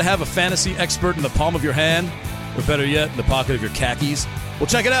ever wanted to have a fantasy expert in the palm of your hand? Or better yet, in the pocket of your khakis? Well,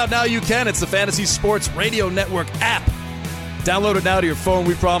 check it out. Now you can. It's the Fantasy Sports Radio Network app. Download it now to your phone,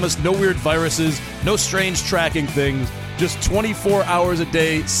 we promise. No weird viruses, no strange tracking things. Just 24 hours a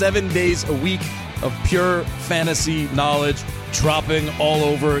day, 7 days a week of pure fantasy knowledge dropping all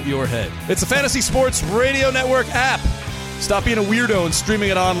over your head. It's the Fantasy Sports Radio Network app. Stop being a weirdo and streaming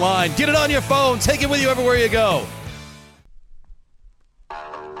it online. Get it on your phone. Take it with you everywhere you go.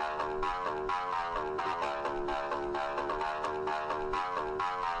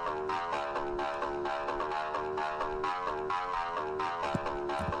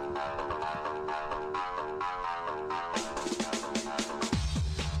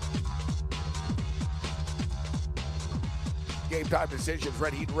 Game Time Decisions,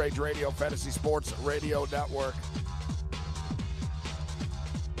 Red Heat and Rage Radio, Fantasy Sports Radio Network.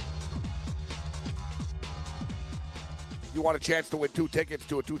 You want a chance to win 2 tickets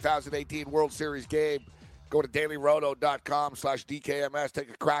to a 2018 World Series game? Go to dailyroto.com/DKMS. Take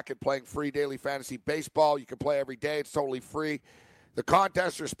a crack at playing free daily fantasy baseball. You can play every day. It's totally free. The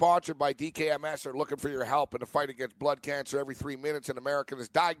contests are sponsored by DKMS. They're looking for your help in the fight against blood cancer. Every 3 minutes, an American is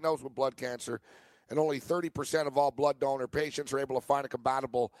diagnosed with blood cancer, and only 30% of all blood donor patients are able to find a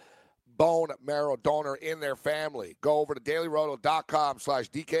compatible bone marrow donor in their family. Go over to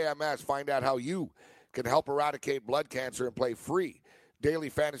dailyroto.com/DKMS. Find out how you can help eradicate blood cancer and play free daily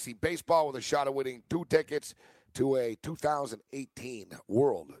fantasy baseball with a shot at winning 2 tickets to a 2018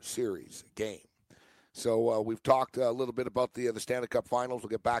 World Series game. So we've talked a little bit about the Stanley Cup Finals. We'll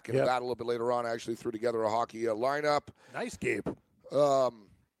get back into that a little bit later on. I actually threw together a hockey lineup. Nice, Gabe.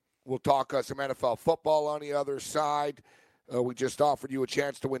 We'll talk some NFL football on the other side. We just offered you a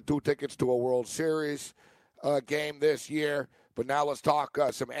chance to win 2 tickets to a World Series game this year. But now let's talk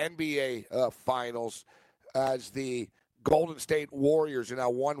some NBA finals as the Golden State Warriors are now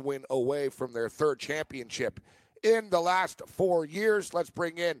 1 win away from their 3rd championship in the last 4 years. Let's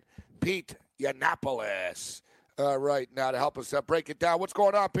bring in Pete Yiannopoulos right now to help us break it down. What's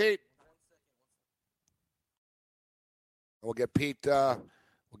going on, Pete? We'll get Pete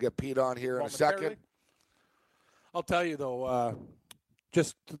on here in a second. I'll tell you though,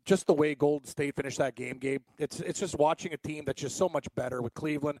 just the way Golden State finished that game, Gabe. It's just watching a team that's just so much better with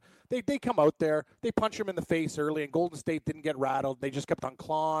Cleveland. They come out there, they punch them in the face early, and Golden State didn't get rattled. They just kept on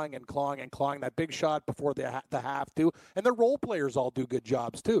clawing that big shot before the half too. And their role players all do good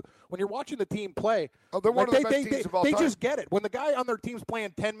jobs too. When you're watching the team play, they're one of the best teams of all time. They just get it. When the guy on their team's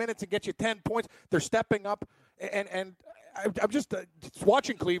playing 10 minutes and gets you 10 points, they're stepping up and I'm just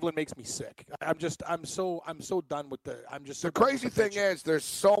watching Cleveland makes me sick. I'm so done with the. The crazy thing is, there's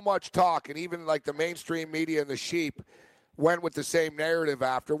so much talk, and even like the mainstream media and the sheep went with the same narrative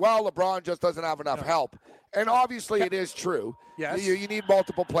after. Well, LeBron just doesn't have enough help, and obviously it is true. Yes, you need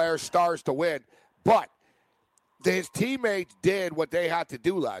multiple players, stars to win, but his teammates did what they had to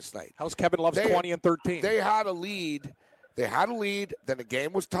do last night. How's Kevin Love's 20 and 13? They had a lead They had a lead, then the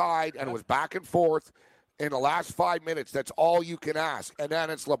game was tied, and it was back and forth in the last 5 minutes. That's all you can ask. And then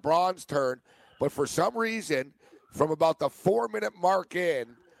it's LeBron's turn. But for some reason, from about the 4-minute mark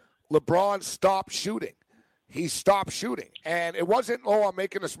in, LeBron stopped shooting. He stopped shooting. And it wasn't, I'm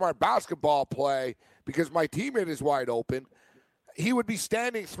making a smart basketball play because my teammate is wide open. He would be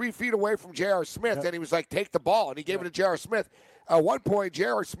standing 3 feet away from J.R. Smith, and he was like, take the ball. And he gave it to J.R. Smith. At one point,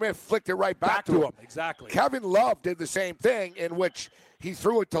 J.R. Smith flicked it right back to him. Exactly. Kevin Love did the same thing, in which he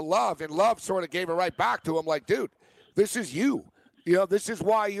threw it to Love, and Love sort of gave it right back to him like, dude, this is you. This is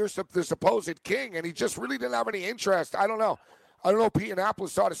why you're the supposed king. And he just really didn't have any interest. I don't know. Pete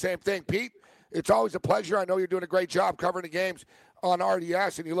Annapolis saw the same thing. Pete, it's always a pleasure. I know you're doing a great job covering the games on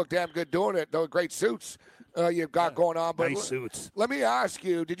RDS, and you look damn good doing it. Those great suits you've got going on. But nice suits. Let me ask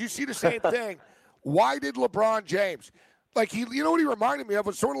you, did you see the same thing? Why did LeBron James, what he reminded me of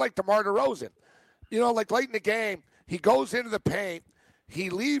was sort of like DeMar DeRozan. Like late in the game, he goes into the paint, he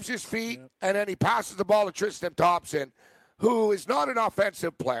leaves his feet, and then he passes the ball to Tristan Thompson, who is not an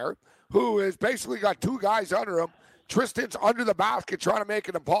offensive player, who has basically got 2 guys under him. Tristan's under the basket trying to make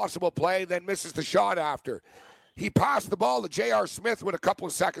an impossible play, then misses the shot after. He passed the ball to J.R. Smith with a couple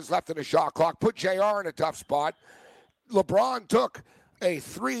of seconds left in the shot clock, put J.R. in a tough spot. LeBron took a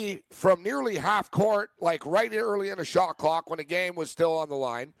 3 from nearly half court, like right early in the shot clock when the game was still on the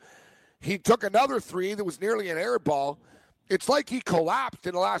line. He took another 3 that was nearly an air ball. It's like he collapsed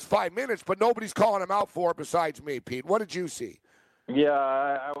in the last 5 minutes, but nobody's calling him out for it besides me, Pete. What did you see? Yeah,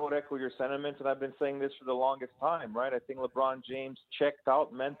 I would echo your sentiments, and I've been saying this for the longest time, right? I think LeBron James checked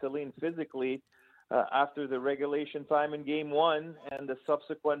out mentally and physically after the regulation time in Game 1 and the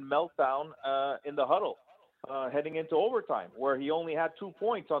subsequent meltdown in the huddle heading into overtime, where he only had 2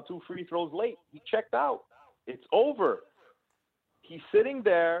 points on 2 free throws late. He checked out. It's over. He's sitting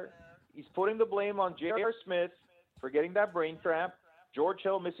there. He's putting the blame on J.R. Smith for getting that brain cramp, George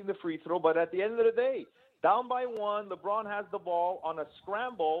Hill missing the free throw. But at the end of the day, down by 1, LeBron has the ball on a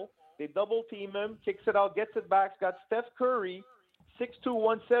scramble. They double team him, kicks it out, gets it back. Got Steph Curry, 6'2",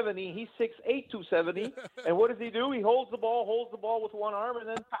 170. He's 6'8", 270. And what does he do? He holds the ball with one arm and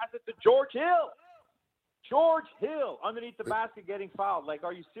then passes it to George Hill. George Hill underneath the basket getting fouled. Like,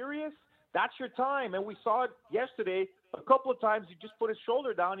 are you serious? That's your time. And we saw it yesterday a couple of times. He just put his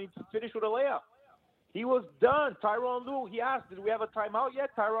shoulder down. He finished with a layup. He was done. Tyronn Lue, he asked, did we have a timeout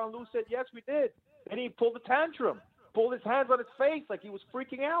yet? Tyronn Lue said, yes, we did. And he pulled a tantrum, pulled his hands on his face like he was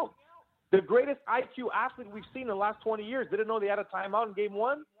freaking out. The greatest IQ athlete we've seen in the last 20 years didn't know they had a timeout in Game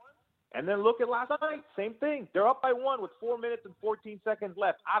 1. And then look at last night, same thing. They're up by 1 with 4 minutes and 14 seconds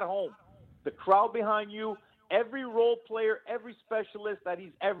left at home. The crowd behind you, every role player, every specialist that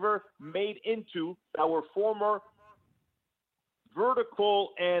he's ever made into that were former vertical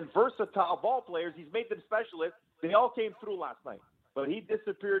and versatile ball players, he's made them specialists. They all came through last night. But he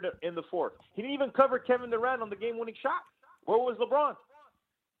disappeared in the 4th. He didn't even cover Kevin Durant on the game-winning shot. Where was LeBron?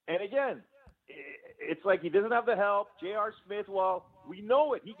 And again, it's like he doesn't have the help. J.R. Smith, well, we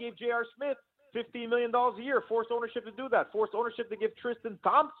know it. He gave J.R. Smith $15 million a year, forced ownership to do that, forced ownership to give Tristan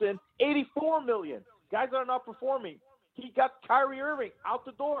Thompson $84 million. Guys are not performing. He got Kyrie Irving out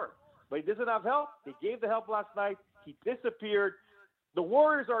the door. But he doesn't have help. They gave the help last night. He disappeared. The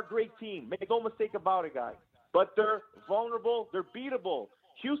Warriors are a great team. Make no mistake about it, guys. But they're vulnerable. They're beatable.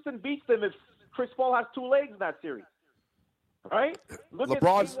 Houston beats them if Chris Paul has 2 legs in that series. Right? Look at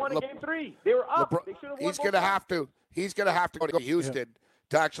Game 1 and Game 3. They were up. They should have won. He's going to have to go to Houston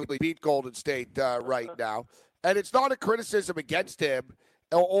to actually beat Golden State right now. And it's not a criticism against him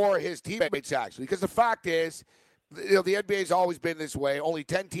or his teammates, actually, because the fact is, the NBA has always been this way. Only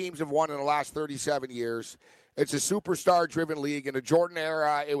 10 teams have won in the last 37 years. It's a superstar-driven league. In the Jordan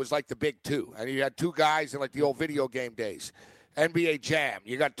era, it was like the big 2. And you had 2 guys in like the old video game days. NBA Jam,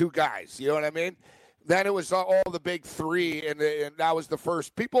 you got 2 guys. You know what I mean? Then it was all the big 3, and that was the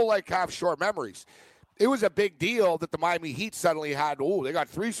first. People like have short memories. It was a big deal that the Miami Heat suddenly had, they got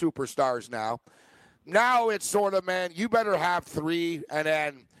 3 superstars now. Now it's sort of, man, you better have 3 and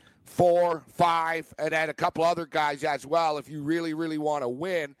then 4, 5, and then a couple other guys as well if you really, really want to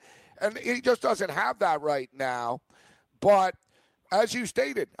win. And he just doesn't have that right now. But as you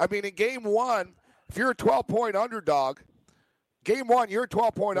stated, I mean, in Game 1, if you're a 12-point underdog, Game 1, you're a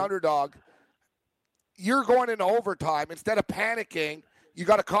 12-point underdog, you're going into overtime. Instead of panicking, you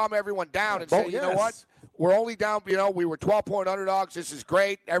got to calm everyone down and say, you know what? We're only down, we were 12-point underdogs. This is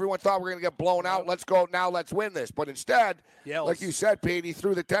great. Everyone thought we were going to get blown out. Let's go now. Let's win this. But instead, like you said, Pete, he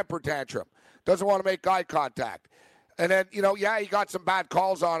threw the temper tantrum. Doesn't want to make eye contact. And then, he got some bad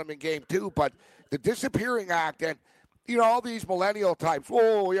calls on him in Game 2, but the disappearing act and, all these millennial types,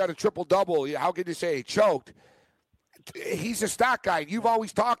 he had a triple-double. How could you say he choked? he's a stat guy. You've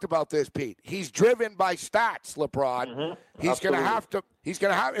always talked about this, Pete. He's driven by stats, LeBron. Mm-hmm. He's going to have to. He's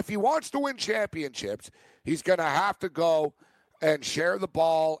going to have, if he wants to win championships, he's going to have to go and share the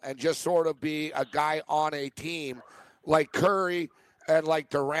ball and just sort of be a guy on a team like Curry and like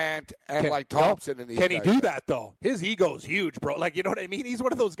Durant and like Thompson and these Can guys. he do that, though? His ego's huge, bro. Like, you know what I mean? He's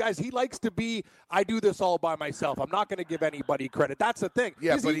one of those guys. He likes to be, I do this all by myself. I'm not going to give anybody credit. That's the thing.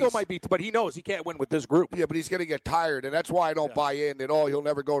 Yeah, his ego might be, but he knows he can't win with this group. Yeah, but he's going to get tired, and that's why I don't buy in at all. He'll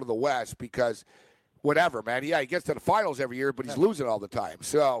never go to the West because whatever, man. Yeah, he gets to the finals every year, but he's losing all the time.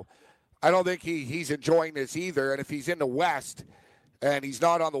 So I don't think he's enjoying this either. And if he's in the West and he's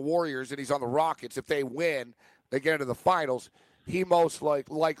not on the Warriors and he's on the Rockets, if they win, they get into the finals, he most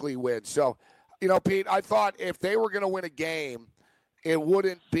likely wins. So, you know, Pete, I thought if they were going to win a game, it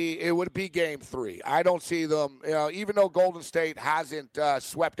would be Game 3. I don't see them, you know, even though Golden State hasn't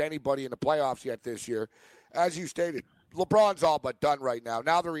swept anybody in the playoffs yet this year, as you stated, LeBron's all but done right now.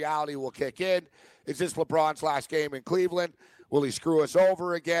 Now the reality will kick in. Is this LeBron's last game in Cleveland? Will he screw us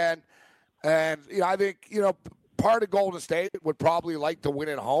over again? And, you know, I think, you know, part of Golden State would probably like to win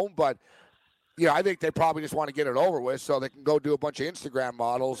at home, but yeah, I think they probably just want to get it over with so they can go do a bunch of Instagram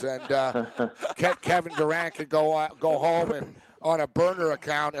models and Kevin Durant can go home and on a burner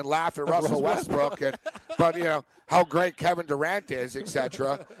account and laugh at Russell Westbrook. But you know how great Kevin Durant is,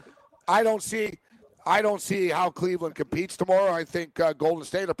 etc. I don't see how Cleveland competes tomorrow. I think Golden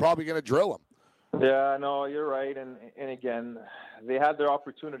State are probably going to drill them. Yeah, no, you're right. And again, they had their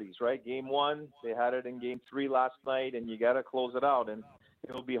opportunities, right? Game 1, they had it in Game 3 last night, and you got to close it out. And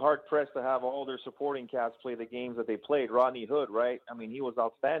it'll be hard-pressed to have all their supporting cast play the games that they played. Rodney Hood, right? I mean, he was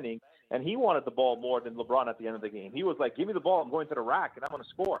outstanding, and he wanted the ball more than LeBron at the end of the game. He was like, give me the ball, I'm going to the rack, and I'm going to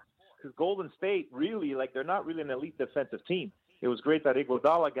score. Because Golden State really, like, they're not really an elite defensive team. It was great that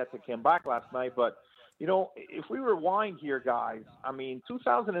Iguodala came back last night, but, you know, if we rewind here, guys, I mean,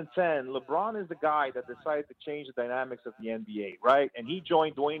 2010, LeBron is the guy that decided to change the dynamics of the NBA, right? And he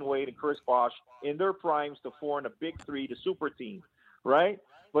joined Dwayne Wade and Chris Bosh in their primes to form a big three, the super team. Right?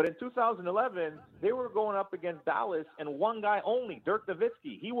 But in 2011, they were going up against Dallas and one guy only, Dirk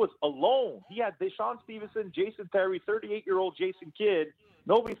Nowitzki. He was alone. He had Deshaun Stevenson, Jason Terry, 38-year-old Jason Kidd.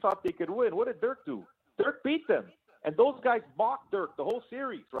 Nobody thought they could win. What did Dirk do? Dirk beat them. And those guys mocked Dirk the whole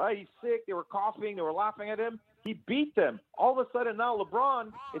series, right? He's sick. They were coughing. They were laughing at him. He beat them. All of a sudden now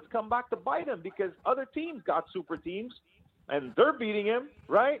LeBron, it's come back to bite him because other teams got super teams, and they're beating him,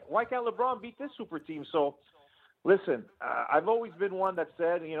 right? Why can't LeBron beat this super team? So, listen, I've always been one that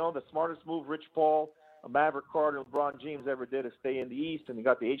said, you know, the smartest move Rich Paul, Maverick Carter, and LeBron James ever did is stay in the East, and he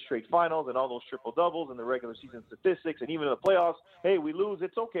got the 8 straight finals and all those triple-doubles and the regular season statistics, and even in the playoffs, hey, we lose,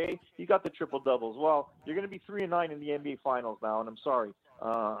 it's okay. He got the triple-doubles. Well, you're going to be 3-9 in the NBA Finals now, and I'm sorry.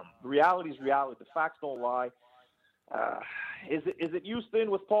 Reality is reality. The facts don't lie. Is it Houston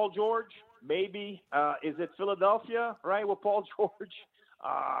with Paul George? Maybe. Is it Philadelphia, right, with Paul George?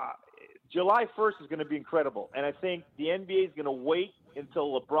 July 1st is going to be incredible, and I think the NBA is going to wait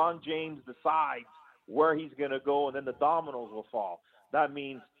until LeBron James decides where he's going to go, and then the dominoes will fall. That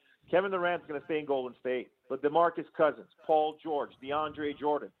means Kevin Durant's going to stay in Golden State, but DeMarcus Cousins, Paul George, DeAndre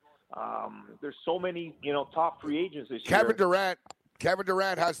Jordan. There's so many, you know, top free agents this year. Kevin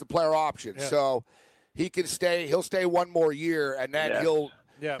Durant has the player option, so he can stay. He'll stay one more year, and then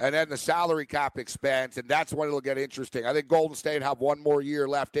and then the salary cap expands, and that's when it'll get interesting. I think Golden State have one more year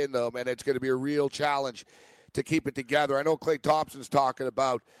left in them, and it's going to be a real challenge to keep it together. I know Klay Thompson's talking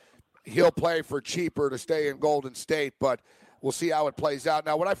about he'll play for cheaper to stay in Golden State, but we'll see how it plays out.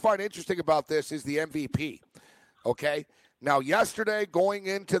 Now, what I find interesting about this is the MVP, okay? Now, yesterday, going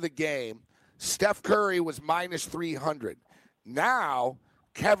into the game, Steph Curry was minus 300. Now,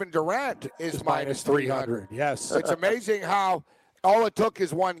 Kevin Durant is minus 300. Yes. It's amazing how all it took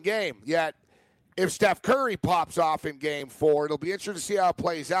is one game. Yet, if Steph Curry pops off in Game 4, it'll be interesting to see how it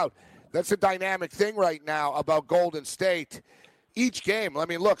plays out. That's a dynamic thing right now about Golden State. Each game, I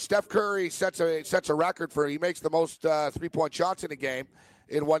mean, look, Steph Curry sets a record for he makes the most three-point shots in a game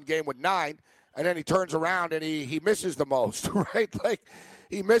in one game with 9, and then he turns around and he misses the most, right? Like,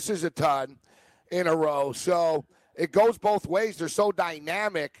 he misses a ton in a row. So it goes both ways. They're so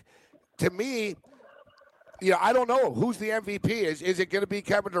dynamic. To me, you know, I don't know who's the MVP. Is it going to be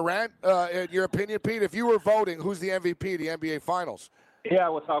Kevin Durant, in your opinion, Pete? If you were voting, who's the MVP of the NBA Finals? Yeah,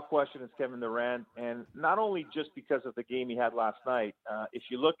 without question, it's Kevin Durant, and not only just because of the game he had last night. If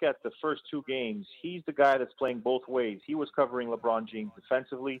you look at the first 2 games, he's the guy that's playing both ways. He was covering LeBron James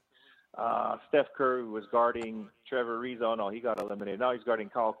defensively. Steph Curry was guarding Trevor Ariza. No, he got eliminated. Now he's guarding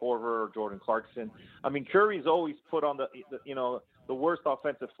Kyle Korver or Jordan Clarkson. I mean, Curry's always put on the worst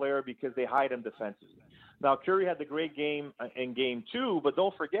offensive player because they hide him defensively. Now, Curry had the great game in game 2, but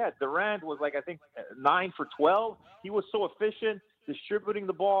don't forget, Durant was like, I think, 9 for 12. He was so efficient, distributing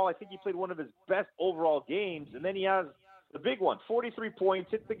the ball. I think he played one of his best overall games. And then he has the big one, 43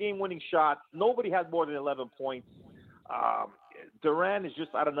 points, hits the game-winning shot. Nobody had more than 11 points. Durant is just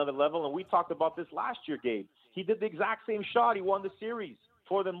at another level, and we talked about this last year, Gabe. He did the exact same shot. He won the series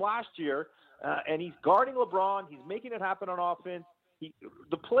for them last year, and he's guarding LeBron. He's making it happen on offense.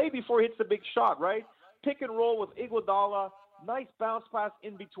 The play before he hits the big shot, right? Pick and roll with Iguodala. Nice bounce pass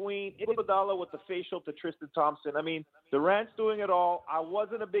in between. Iguodala with the facial to Tristan Thompson. I mean, Durant's doing it all. I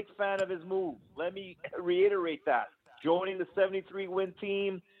wasn't a big fan of his move. Let me reiterate that. Joining the 73-win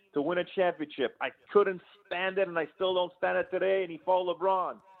team to win a championship. I couldn't stand it, and I still don't stand it today, and he followed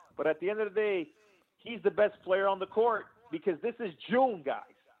LeBron. But at the end of the day, he's the best player on the court because this is June, guys.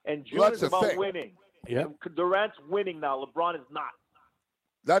 And June is about winning. Yep. Durant's winning now. LeBron is not.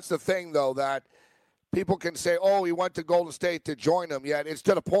 That's the thing, though, that people can say, oh, he went to Golden State to join them. Yet it's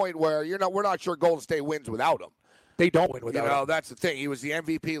to the point where we're not sure Golden State wins without him. They don't win without him. That's the thing. He was the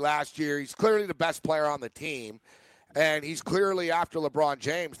MVP last year. He's clearly the best player on the team. And he's clearly, after LeBron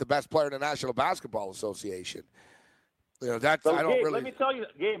James, the best player in the National Basketball Association. That's so, I don't Gabe, really. Let me tell you,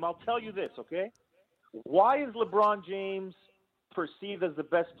 Gabe. I'll tell you this, okay? Why is LeBron James perceived as the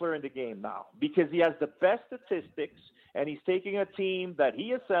best player in the game now? Because he has the best statistics, and he's taking a team that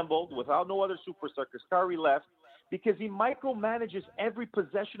he assembled without no other superstar because Kyrie left. Because he micromanages every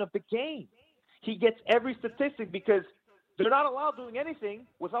possession of the game. He gets every statistic because they're not allowed doing anything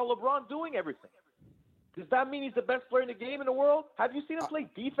without LeBron doing everything. Does that mean he's the best player in the game in the world? Have you seen him play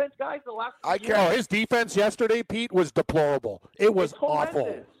defense, guys, the last 2 years? Oh, his defense yesterday, Pete, was deplorable. It was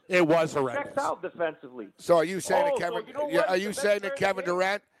awful. It was horrendous. Checked out defensively. So are you saying that Kevin? Are you saying that Kevin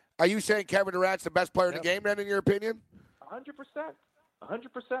Durant? Are you saying Kevin Durant's the best player in the game? Then, in your opinion? 100%.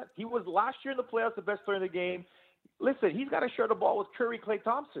 100%. He was last year in the playoffs the best player in the game. Listen, he's got to share the ball with Curry, Klay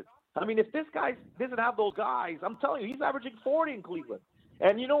Thompson. I mean, if this guy doesn't have those guys, I'm telling you, he's averaging 40 in Cleveland.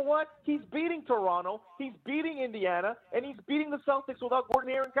 And you know what? He's beating Toronto, he's beating Indiana, and he's beating the Celtics without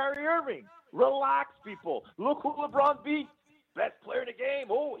Gordon Hayward and Kyrie Irving. Relax, people. Look who LeBron beat. Best player in the game.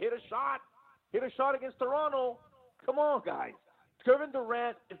 Oh, hit a shot. Hit a shot against Toronto. Come on, guys. Kevin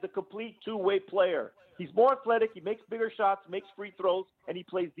Durant is the complete two-way player. He's more athletic, he makes bigger shots, makes free throws, and he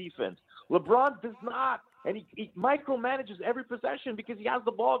plays defense. LeBron does not. And he micromanages every possession because he has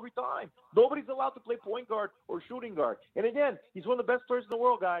the ball every time. Nobody's allowed to play point guard or shooting guard. And again, he's one of the best players in the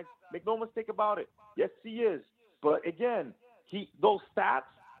world, guys. Make no mistake about it. Yes, he is. But again, those stats.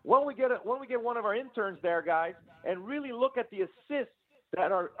 When we get one of our interns there, guys, and really look at the assists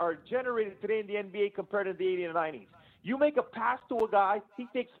that are generated today in the NBA compared to the 80s and 90s. You make a pass to a guy, he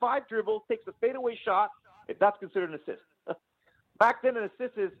takes 5 dribbles, takes a fadeaway shot. If that's considered an assist. Back then, an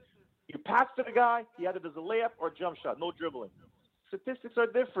assist is. You pass to the guy, he either does a layup or a jump shot, no dribbling. Statistics are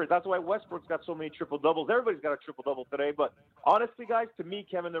different. That's why Westbrook's got so many triple-doubles. Everybody's got a triple-double today. But honestly, guys, to me,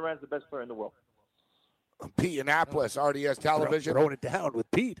 Kevin Durant's the best player in the world. Pete Annapolis, RDS Television. Throwing it down with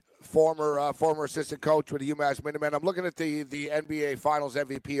Pete. Former assistant coach with the UMass Minutemen. I'm looking at the NBA Finals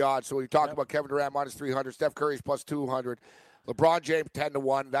MVP odds. So we talked about Kevin Durant minus 300, Steph Curry's plus 200. LeBron James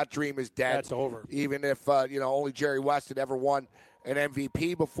 10-1. That dream is dead. That's over. Even if only Jerry West had ever won an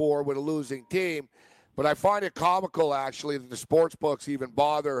MVP before with a losing team. But I find it comical, actually, that the sports books even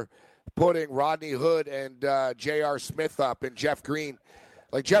bother putting Rodney Hood and J.R. Smith up and Jeff Green.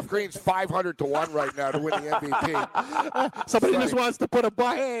 Like, Jeff Green's 500-1 right now to win the MVP. Somebody just wants to put a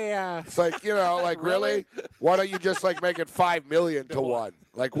It's like, really? Why don't you just make it 5 million to 1?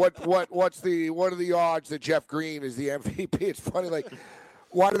 Like, what are the odds that Jeff Green is the MVP? It's funny,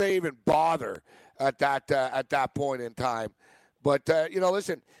 why do they even bother at that point in time? But,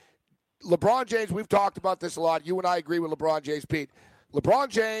 listen, LeBron James, we've talked about this a lot. You and I agree with LeBron James, Pete. LeBron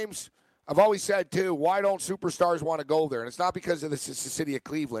James, I've always said, too, why don't superstars want to go there? And it's not because of the city of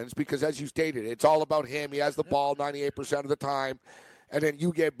Cleveland. It's because, as you stated, it's all about him. He has the ball 98% of the time. And then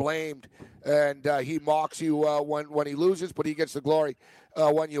you get blamed, and he mocks you when he loses, but he gets the glory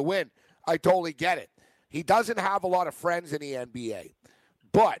when you win. I totally get it. He doesn't have a lot of friends in the NBA.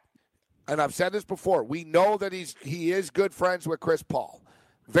 But, and I've said this before, we know that he is good friends with Chris Paul.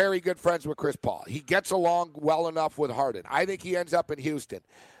 Very good friends with Chris Paul. He gets along well enough with Harden. I think he ends up in Houston.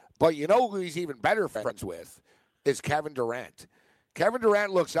 But you know who he's even better friends with is Kevin Durant. Kevin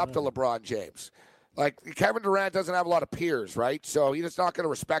Durant looks up to LeBron James. Kevin Durant doesn't have a lot of peers, right? So he's not going to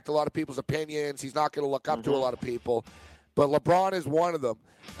respect a lot of people's opinions. He's not going to look up to a lot of people. But LeBron is one of them.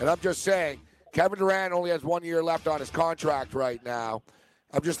 And I'm just saying, Kevin Durant only has 1 year left on his contract right now.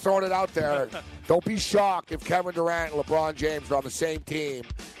 I'm just throwing it out there. Don't be shocked if Kevin Durant and LeBron James are on the same team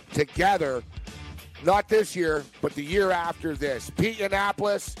together Not this year, but the year after this. Pete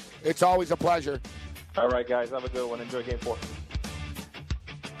Annapolis, it's always a pleasure. All right, guys. Have a good one. Enjoy Game 4.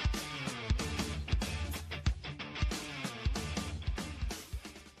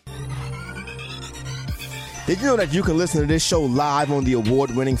 Did you know that you can listen to this show live on the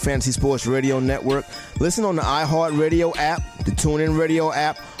award-winning Fantasy Sports Radio Network? Listen on the iHeartRadio app, the TuneIn Radio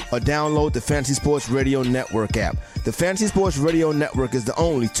app, or download the Fantasy Sports Radio Network app. The Fantasy Sports Radio Network is the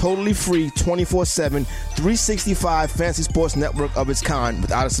only totally free 24/7, 365 fantasy sports network of its kind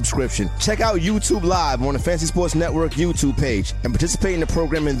without a subscription. Check out YouTube Live on the Fantasy Sports Network YouTube page and participate in the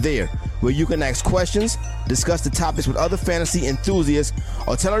programming there, where you can ask questions, discuss the topics with other fantasy enthusiasts,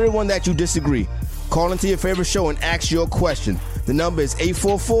 or tell everyone that you disagree. Call into your favorite show and ask your question. The number is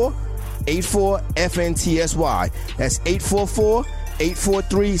 844-84-FNTSY. That's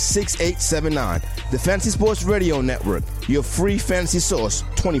 844-843-6879. The Fantasy Sports Radio Network, your free fantasy source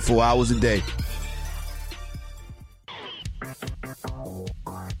 24 hours a day.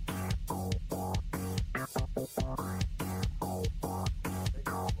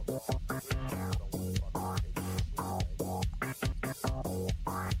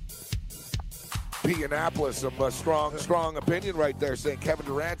 Annapolis, some strong opinion right there, saying Kevin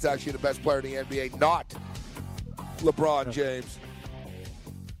Durant's actually the best player in the NBA, not LeBron James.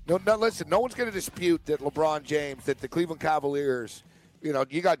 No, listen, no one's going to dispute that LeBron James, that the Cleveland Cavaliers,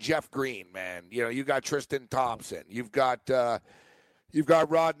 you got Jeff Green, man. You got Tristan Thompson. You've got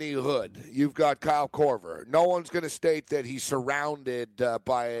Rodney Hood. You've got Kyle Korver. No one's going to state that he's surrounded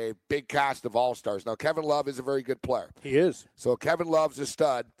by a big cast of all-stars. Now, Kevin Love is a very good player. He is. So Kevin Love's a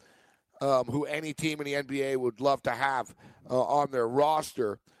stud. Who any team in the NBA would love to have on their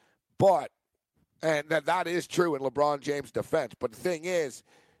roster. And that is true in LeBron James' defense. But the thing is,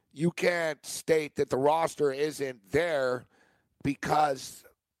 you can't state that the roster isn't there because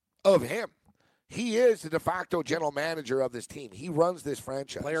of him. He is the de facto general manager of this team. He runs this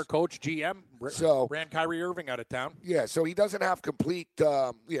franchise. Player, coach, GM. Ran Kyrie Irving out of town. Yeah, so he doesn't have complete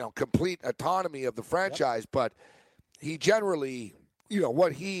autonomy of the franchise, but he generally...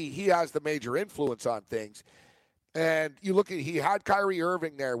 he has the major influence on things. And you look at, he had Kyrie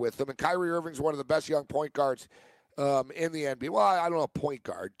Irving there with him, and Kyrie Irving's one of the best young point guards in the NBA. Well, I don't know, point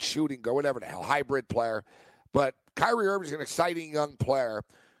guard, shooting guard, whatever the hell, hybrid player. But Kyrie Irving's an exciting young player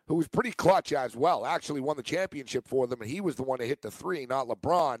who was pretty clutch as well. Actually won the championship for them, and he was the one to hit the three, not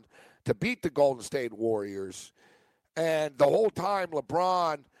LeBron, to beat the Golden State Warriors. And the whole time,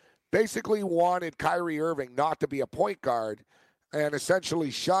 LeBron basically wanted Kyrie Irving not to be a point guard and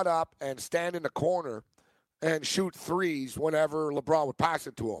essentially shut up and stand in the corner and shoot threes whenever LeBron would pass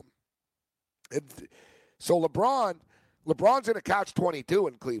it to him. So LeBron's in a catch-22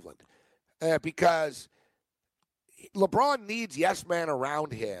 in Cleveland because LeBron needs yes man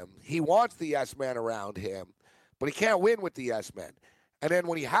around him. He wants the yes man around him, but he can't win with the yes man. And then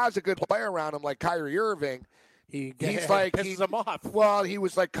when he has a good player around him like Kyrie Irving, he's like pisses him off. Well, he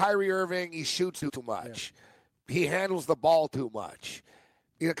was like Kyrie Irving. He shoots too much. Yeah. He handles the ball too much.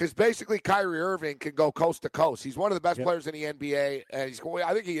 Because basically Kyrie Irving can go coast to coast. He's one of the best players in the NBA, and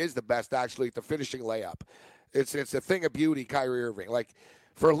I think he is the best, actually, at the finishing layup. It's a thing of beauty, Kyrie Irving. Like,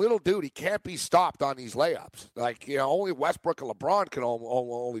 for a little dude, he can't be stopped on these layups. Like, only Westbrook and LeBron can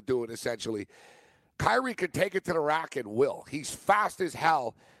only do it, essentially. Kyrie can take it to the rack and will. He's fast as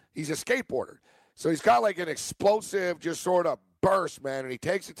hell. He's a skateboarder. So he's got, like, an explosive just sort of burst, man, and he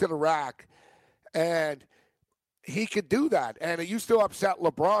takes it to the rack, and he could do that, and it used to upset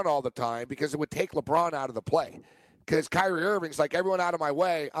LeBron all the time because it would take LeBron out of the play. Because Kyrie Irving's like, everyone out of my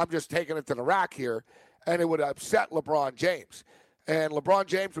way, I'm just taking it to the rack here, and it would upset LeBron James. And LeBron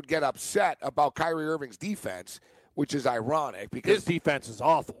James would get upset about Kyrie Irving's defense, which is ironic because his defense is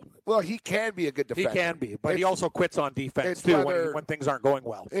awful. Well, he can be a good defender. He can be, but he also quits on defense too when things aren't going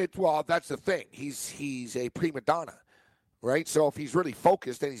well. Well, that's the thing. He's a prima donna, right? So if he's really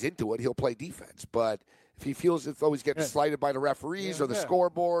focused and he's into it, he'll play defense. But if he feels as though he's getting slighted by the referees or the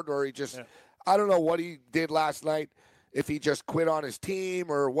scoreboard, or he just, I don't know what he did last night, if he just quit on his team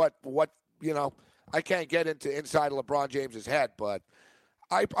or what, I can't get inside of LeBron James's head, but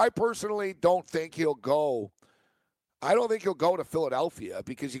I personally don't think he'll go. I don't think he'll go to Philadelphia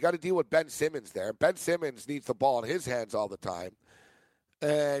because you got to deal with Ben Simmons there. Ben Simmons needs the ball in his hands all the time.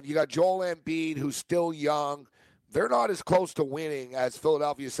 And you got Joel Embiid, who's still young. They're not as close to winning as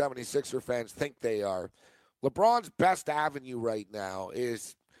Philadelphia 76er fans think they are. LeBron's best avenue right now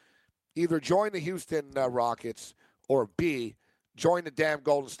is either join the Houston Rockets or B, join the damn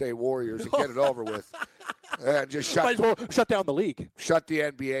Golden State Warriors and get it over with. And just shut down the league. Shut the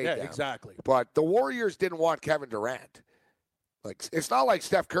NBA down. Exactly. But the Warriors didn't want Kevin Durant. Like, it's not like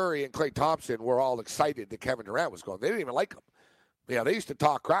Steph Curry and Klay Thompson were all excited that Kevin Durant was going. They didn't even like him. They used to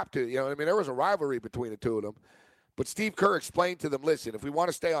talk crap to, there was a rivalry between the two of them. But Steve Kerr explained to them, listen, if we want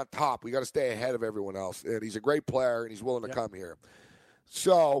to stay on top, we got to stay ahead of everyone else. And he's a great player, and he's willing to come here.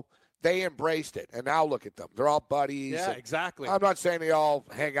 So they embraced it, and now look at them. They're all buddies. Yeah, exactly. I'm not saying they all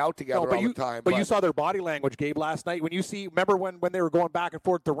hang out together all the time. But you saw their body language, Gabe, last night. Remember when they were going back and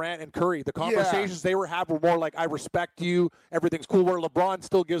forth, Durant and Curry, the conversations they were having were more like, I respect you, everything's cool, where LeBron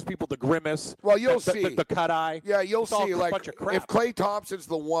still gives people the grimace. Well, you'll see. The cut eye. Yeah, you'll it's all see. a Like, bunch of crap. if Klay Thompson's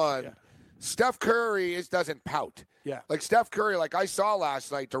the one, Steph Curry doesn't pout. Yeah. Like Steph Curry, like I saw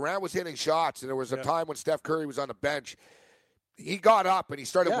last night, Durant was hitting shots, and there was a time when Steph Curry was on the bench. He got up and he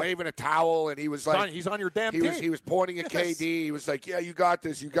started waving a towel, and he was like, he's on your damn team. He was pointing at KD. He was like, yeah, you got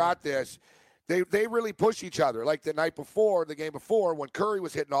this, you got this. They really push each other. Like the night before, the game before, when Curry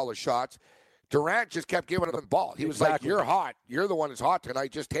was hitting all his shots, Durant just kept giving him the ball. He was like, you're hot. You're the one that's hot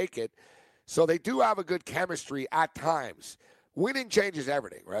tonight. Just take it. So they do have a good chemistry at times. Winning changes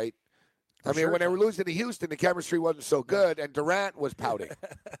everything, right? I mean, when they were losing to Houston, the chemistry wasn't so good, and Durant was pouting.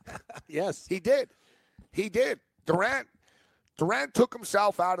 Yes. He did. Durant took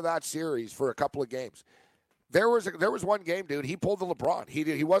himself out of that series for a couple of games. There was one game, dude. He pulled the LeBron.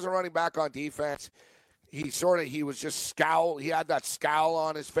 He wasn't running back on defense. He was just scowl. He had that scowl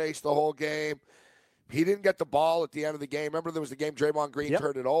on his face the whole game. He didn't get the ball at the end of the game. Remember, there was the game Draymond Green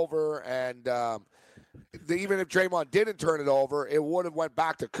turned it over, and even if Draymond didn't turn it over, it would have went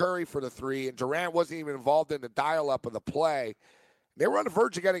back to Curry for the three, and Durant wasn't even involved in the dial-up of the play. They were on the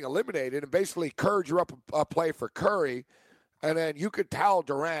verge of getting eliminated, and basically Kerr drew up a play for Curry, and then you could tell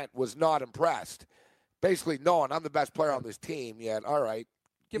Durant was not impressed. Basically, knowing I'm the best player on this team, yet, all right.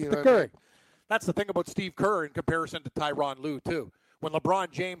 Give it to Curry. That's the thing about Steve Kerr in comparison to Tyronn Lue, too. When LeBron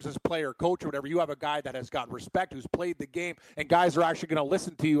James is player, coach, or whatever, you have a guy that has got respect, who's played the game, and guys are actually going to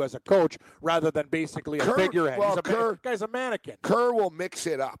listen to you as a coach rather than basically a figurehead. Well, guy's a mannequin. Kerr will mix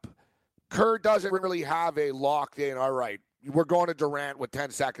it up. Kerr doesn't really have a locked-in, all right, we're going to Durant with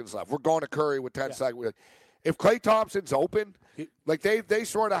 10 seconds left. We're going to Curry with 10 seconds. If Klay Thompson's open, like they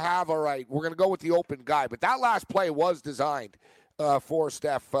sort of have, all right, we're going to go with the open guy. But that last play was designed for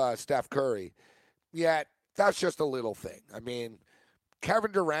Steph Curry. Yet, that's just a little thing. I mean,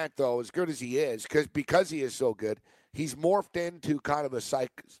 Kevin Durant, though, as good as he is, because he is so good, he's morphed into kind of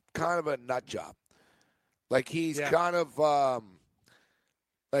a nut job. Like he's kind of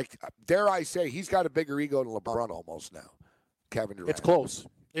like, dare I say, he's got a bigger ego than LeBron almost now. Kevin Durant. It's close.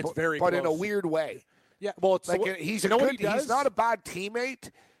 It's very close. But in a weird way. Yeah, well, it's like he's he's not a bad teammate.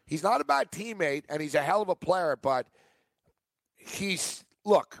 He's not a bad teammate, and he's a hell of a player. But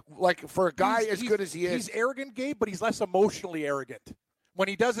like for a guy as good as he is, he's arrogant, Gabe, but he's less emotionally arrogant. When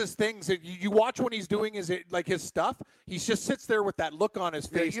he does his things, you watch when he's doing his stuff. He just sits there with that look on his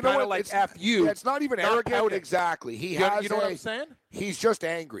face, kind of like "F you." Yeah, it's not even arrogant, pouting. Exactly. You know what I'm saying? He's just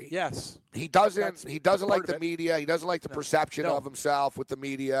angry. Yes. He doesn't like the media. He doesn't like the perception of himself with the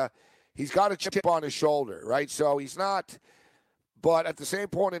media. He's got a chip on his shoulder, right? So he's not. But at the same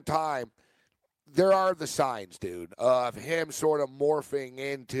point in time, there are the signs, dude, of him sort of morphing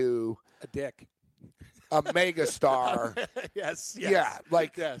into a dick. A megastar. Yes. Yeah,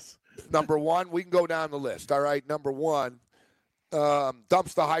 like number one, we can go down the list. All right, number one,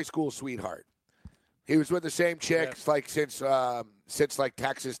 dumps the high school sweetheart. He was with the same chick like since like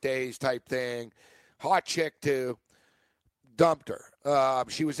Texas days type thing. Hot chick too. Dumped her.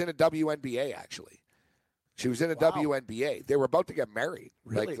 She was in a WNBA actually. She was in a WNBA. They were about to get married.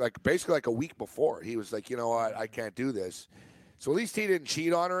 Really? Like basically like a week before. He was like, you know what, I can't do this. So at least he didn't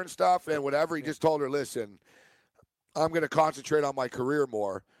cheat on her and stuff and whatever. He just told her, listen, I'm going to concentrate on my career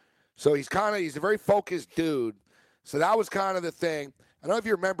more. So he's a very focused dude. So that was kind of the thing. I don't know if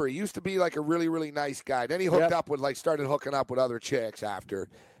you remember, he used to be like a really, really nice guy. Then he started hooking up with other chicks after.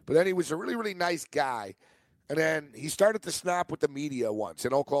 But then he was a really, really nice guy. And then he started to snap with the media once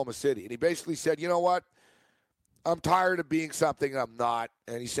in Oklahoma City. And he basically said, you know what? I'm tired of being something I'm not.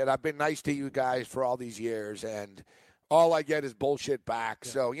 And he said, I've been nice to you guys for all these years, and all I get is bullshit back.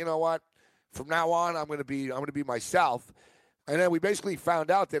 Yeah. So you know what? From now on, I'm going to be myself. And then we basically found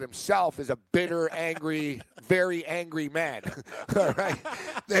out that himself is a bitter, angry, very angry man. All right,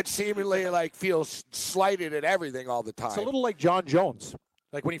 that seemingly like feels slighted at everything all the time. It's a little like John Jones.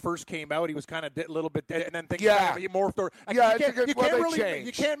 Like when he first came out, he was kind of a little bit dead, and then things kind of morphed.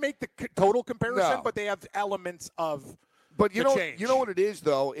 You can't make the total comparison, but they have elements of. But you know what it is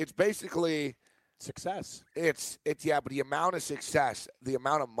though? It's basically success. It's but the amount of success, the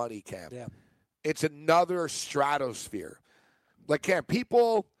amount of money, Cam. Yeah. It's another stratosphere. Like, Cam,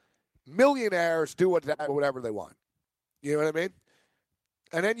 millionaires do whatever they want. You know what I mean?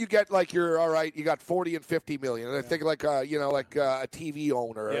 And then you get like all right, you got 40 and 50 million. And I think like a TV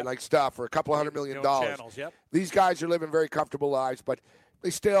owner and like stuff or a couple $100 million. Channels, These guys are living very comfortable lives, but they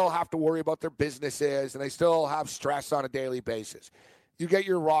still have to worry about their businesses and they still have stress on a daily basis. You get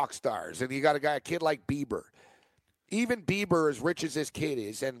your rock stars and you got a kid like Bieber. Even Bieber, as rich as this kid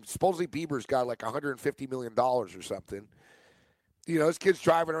is, and supposedly Bieber's got like $150 million or something. You know, this kid's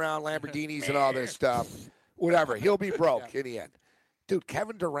driving around Lamborghinis and all this stuff. Whatever. He'll be broke in the end. Dude,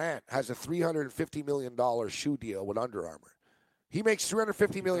 Kevin Durant has a $350 million shoe deal with Under Armour. He makes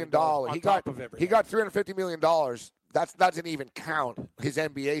 $350 million. He got $350 million. That doesn't even count his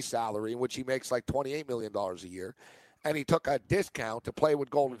NBA salary, in which he makes like $28 million a year. And he took a discount to play with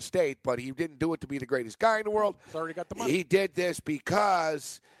Golden State, but he didn't do it to be the greatest guy in the world. He's already got the money. He did this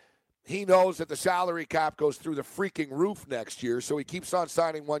because he knows that the salary cap goes through the freaking roof next year, so he keeps on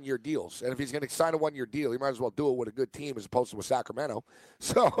signing one-year deals. And if he's going to sign a one-year deal, he might as well do it with a good team as opposed to with Sacramento.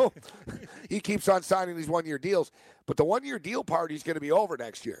 So he keeps on signing these one-year deals. But the one-year deal party is going to be over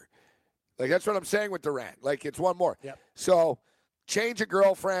next year. Like, that's what I'm saying with Durant. Like, it's one more. Yep. So change of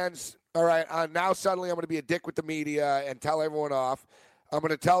girlfriends. All right, now suddenly I'm going to be a dick with the media and tell everyone off. I'm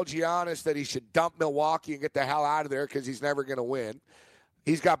going to tell Giannis that he should dump Milwaukee and get the hell out of there because he's never going to win.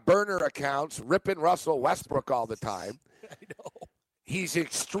 He's got burner accounts, ripping Russell Westbrook all the time. I know. He's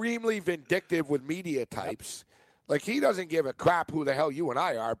extremely vindictive with media types. Like, he doesn't give a crap who the hell you and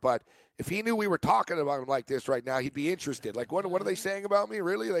I are, but if he knew we were talking about him like this right now, he'd be interested. Like, what are they saying about me?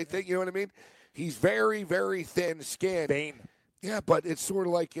 Really? They think, you know what I mean? He's very, very thin-skinned. Vain. Yeah, but it's sort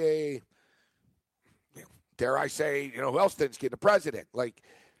of like dare I say, who else thin-skinned? The president. Like,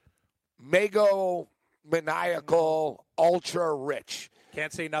 maniacal, ultra-rich.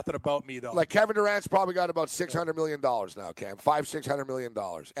 Can't say nothing about me, though. Like, Kevin Durant's probably got about $600 million now, Cam. $600 million.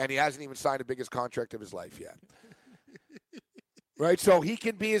 And he hasn't even signed the biggest contract of his life yet. Right? So he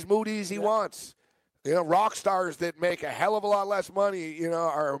can be as moody as he wants. Rock stars that make a hell of a lot less money,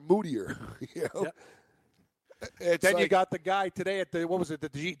 are moodier. Then you got the guy today at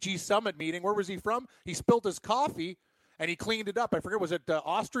the G Summit meeting. Where was he from? He spilled his coffee and he cleaned it up. I forget, was it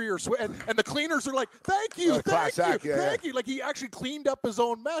Austria or Sweden? And the cleaners are like, thank you. Thank you. Like, he actually cleaned up his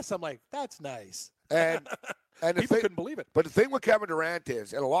own mess. I'm like, that's nice. And people couldn't believe it. But the thing with Kevin Durant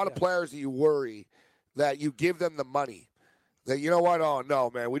is, and a lot of players that you worry that you give them the money, that, you know what, oh,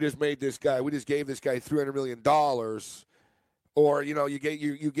 no, man, we just gave this guy $300 million. Or, you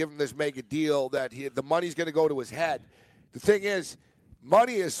give him this mega deal that the money's going to go to his head. The thing is,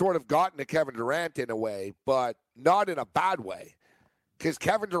 money has sort of gotten to Kevin Durant in a way, but not in a bad way. Because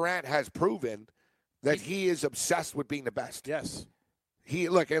Kevin Durant has proven that he is obsessed with being the best. Yes.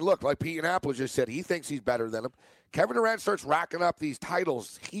 Look, like Pete Annapolis just said, he thinks he's better than him. Kevin Durant starts racking up these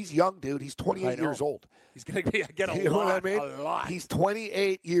titles. He's young, dude. He's 28 years old. He's going to get a lot. You know what I mean? A lot. He's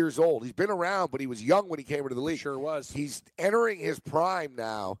 28 years old. He's been around, but he was young when he came into the league. Sure was. He's entering his prime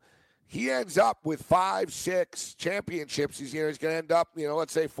now. He ends up with 5, 6 championships. He's going to end up,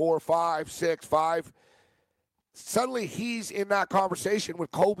 let's say 4, 5, 6, 5. Suddenly he's in that conversation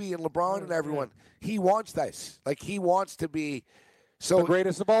with Kobe and LeBron and everyone. He wants this. Like, he wants to be the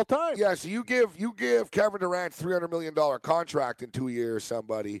greatest of all time. Yeah, so you give Kevin Durant $300 million contract in 2 years,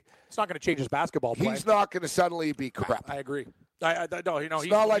 somebody. It's not going to change his basketball play. He's not going to suddenly be crap. I agree. It's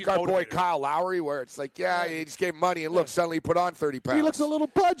not like our boy Kyle Lowry, where it's like, he just gave money and look, suddenly he put on 30 pounds. He looks a little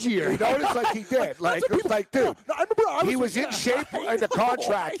pudgier. You notice like he did. Like, it was like, dude, he was in shape in the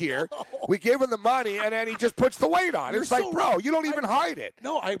contract here. We give him the money, and then he just puts the weight on. It's like, bro, you don't even hide it.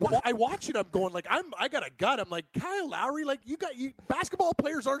 No, I watch it. I'm going like, I got a gut. I'm like, Kyle Lowry, like, basketball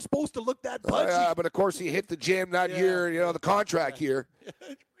players aren't supposed to look that pudgy. But of course he hit the gym that year. The contract year.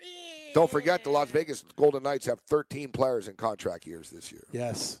 Don't forget, the Las Vegas Golden Knights have 13 players in contract years this year.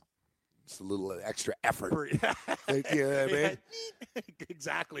 Yes. It's a little extra effort. You know what I mean?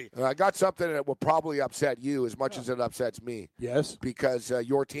 Exactly. I got something that will probably upset you as much as it upsets me. Yes. Because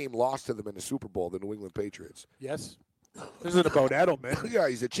your team lost to them in the Super Bowl, the New England Patriots. Yes. This isn't about Edelman. Yeah,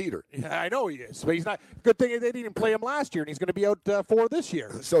 he's a cheater. Yeah, I know he is. But he's not. Good thing they didn't even play him last year, and he's going to be out for this year.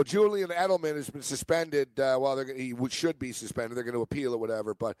 So Julian Edelman has been suspended. He should be suspended. They're going to appeal or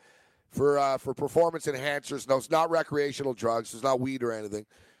whatever. But for performance enhancers, no, it's not recreational drugs. It's not weed or anything.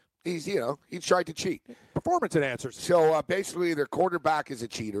 He's tried to cheat. Performance enhancers. So basically, their quarterback is a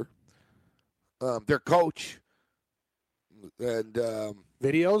cheater. Their coach and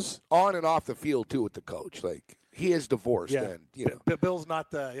videos on and off the field too with the coach. Like, he is divorced. Yeah. And Bill's not.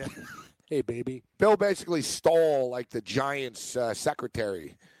 Hey, baby. Bill basically stole like the Giants'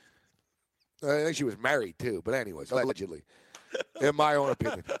 secretary. I think she was married too, but anyways, allegedly, in my own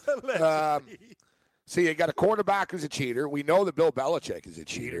opinion. See, you got a quarterback who's a cheater. We know that Bill Belichick is a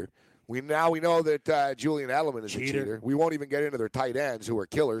cheater. We know that Julian Edelman is a cheater. We won't even get into their tight ends who are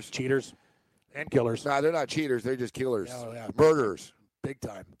killers. Cheaters and killers. No, they're not cheaters. They're just killers. Oh, yeah. Murderers. Big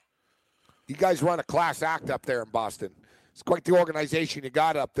time. You guys run a class act up there in Boston. It's quite the organization you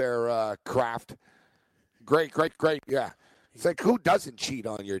got up there, Kraft. Great. Yeah. It's like, who doesn't cheat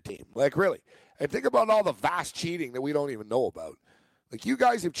on your team? Like, really. And think about all the vast cheating that we don't even know about. Like, you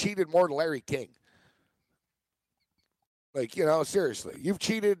guys have cheated more than Larry King. Like, seriously. You've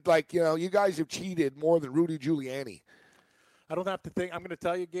cheated, like, you guys have cheated more than Rudy Giuliani. I don't have to think. I'm going to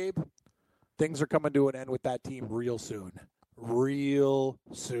tell you, Gabe, things are coming to an end with that team real soon. Real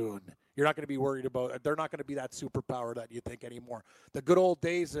soon. You're not going to be worried about – they're not going to be that superpower that you think anymore. The good old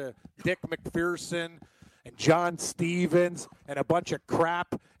days of Dick McPherson and John Stevens and a bunch of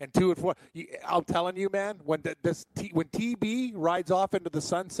crap and 2 and 4. I'm telling you, man, when TB rides off into the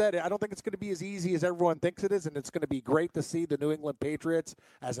sunset, I don't think it's going to be as easy as everyone thinks it is, and it's going to be great to see the New England Patriots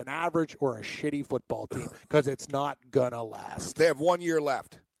as an average or a shitty football team because it's not going to last. They have 1 year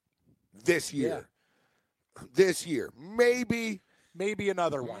left this year. Yeah. This year. Maybe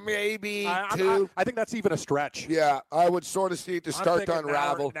another one. Maybe 2. I think that's even a stretch. Yeah, I would sort of see it to start to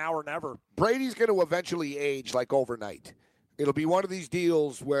unravel. Now or never. Brady's going to eventually age like overnight. It'll be one of these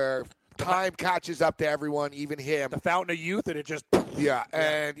deals where time catches up to everyone, even him. The fountain of youth, and it just... Yeah,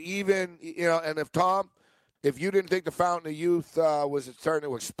 and even, and if you didn't think the fountain of youth was starting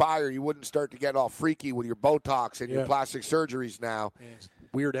to expire, you wouldn't start to get all freaky with your Botox and your plastic surgeries now. Yes.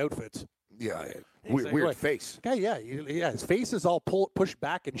 Weird outfits. Yeah, weird face. Yeah. His face is all pushed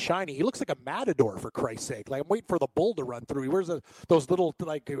back and shiny. He looks like a matador, for Christ's sake. Like, I'm waiting for the bull to run through. He wears those little,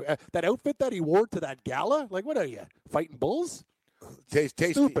 that outfit that he wore to that gala. Like, what are you, fighting bulls?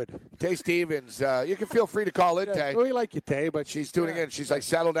 Stupid. Tay Stevens, you can feel free to call in, Tay. We like you, Tay, but she's tuning in. She's like,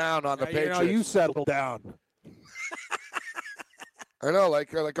 settle down on the Patriots. You settle down. I know,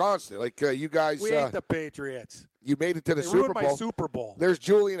 like honestly, you guys. We ain't the Patriots. You made it to the Super Bowl. My Super Bowl. There's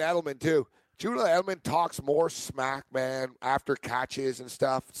Julian Edelman too. Julian Edelman talks more smack, man, after catches and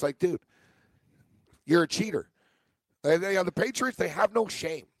stuff. It's like, dude, you're a cheater. And the Patriots, they have no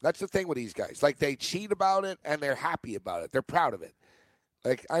shame. That's the thing with these guys. Like, they cheat about it, and they're happy about it. They're proud of it.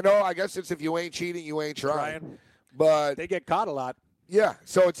 Like, I guess it's if you ain't cheating, you ain't trying. But they get caught a lot. Yeah,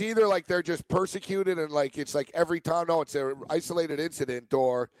 so it's either like they're just persecuted and like it's like every time, no, it's an isolated incident,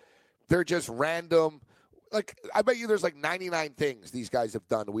 or they're just random. Like, I bet you there's like 99 things these guys have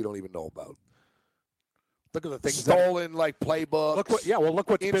done that we don't even know about. Look at the things stolen, like playbooks. Look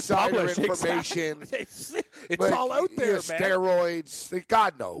what's insider been published. Information. Exactly. It's all out there, man. Steroids.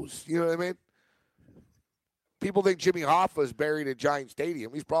 God knows. You know what I mean? People think Jimmy Hoffa is buried at Giant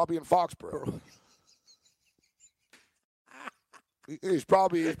Stadium. He's probably in Foxborough. He's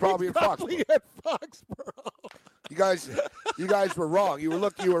probably in Foxborough. At Foxborough. You guys were wrong. You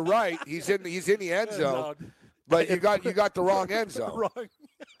were right. He's in the end zone. But you got the wrong end zone. Wrong.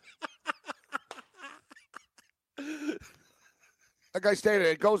 Like I stated,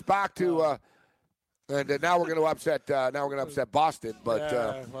 it goes back to and now we're going to upset Boston,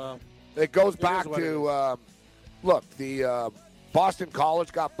 but it goes back to look, the Boston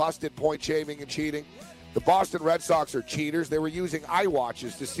College got busted point shaving and cheating. The Boston Red Sox are cheaters. They were using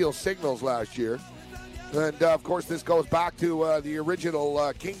iWatches to steal signals last year. And, of course, this goes back to the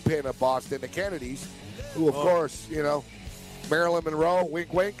original kingpin of Boston, the Kennedys, who, of course, Marilyn Monroe,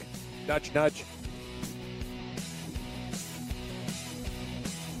 wink, wink. Nudge, nudge.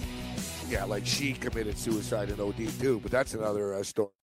 Yeah, like she committed suicide in OD, too, but that's another story.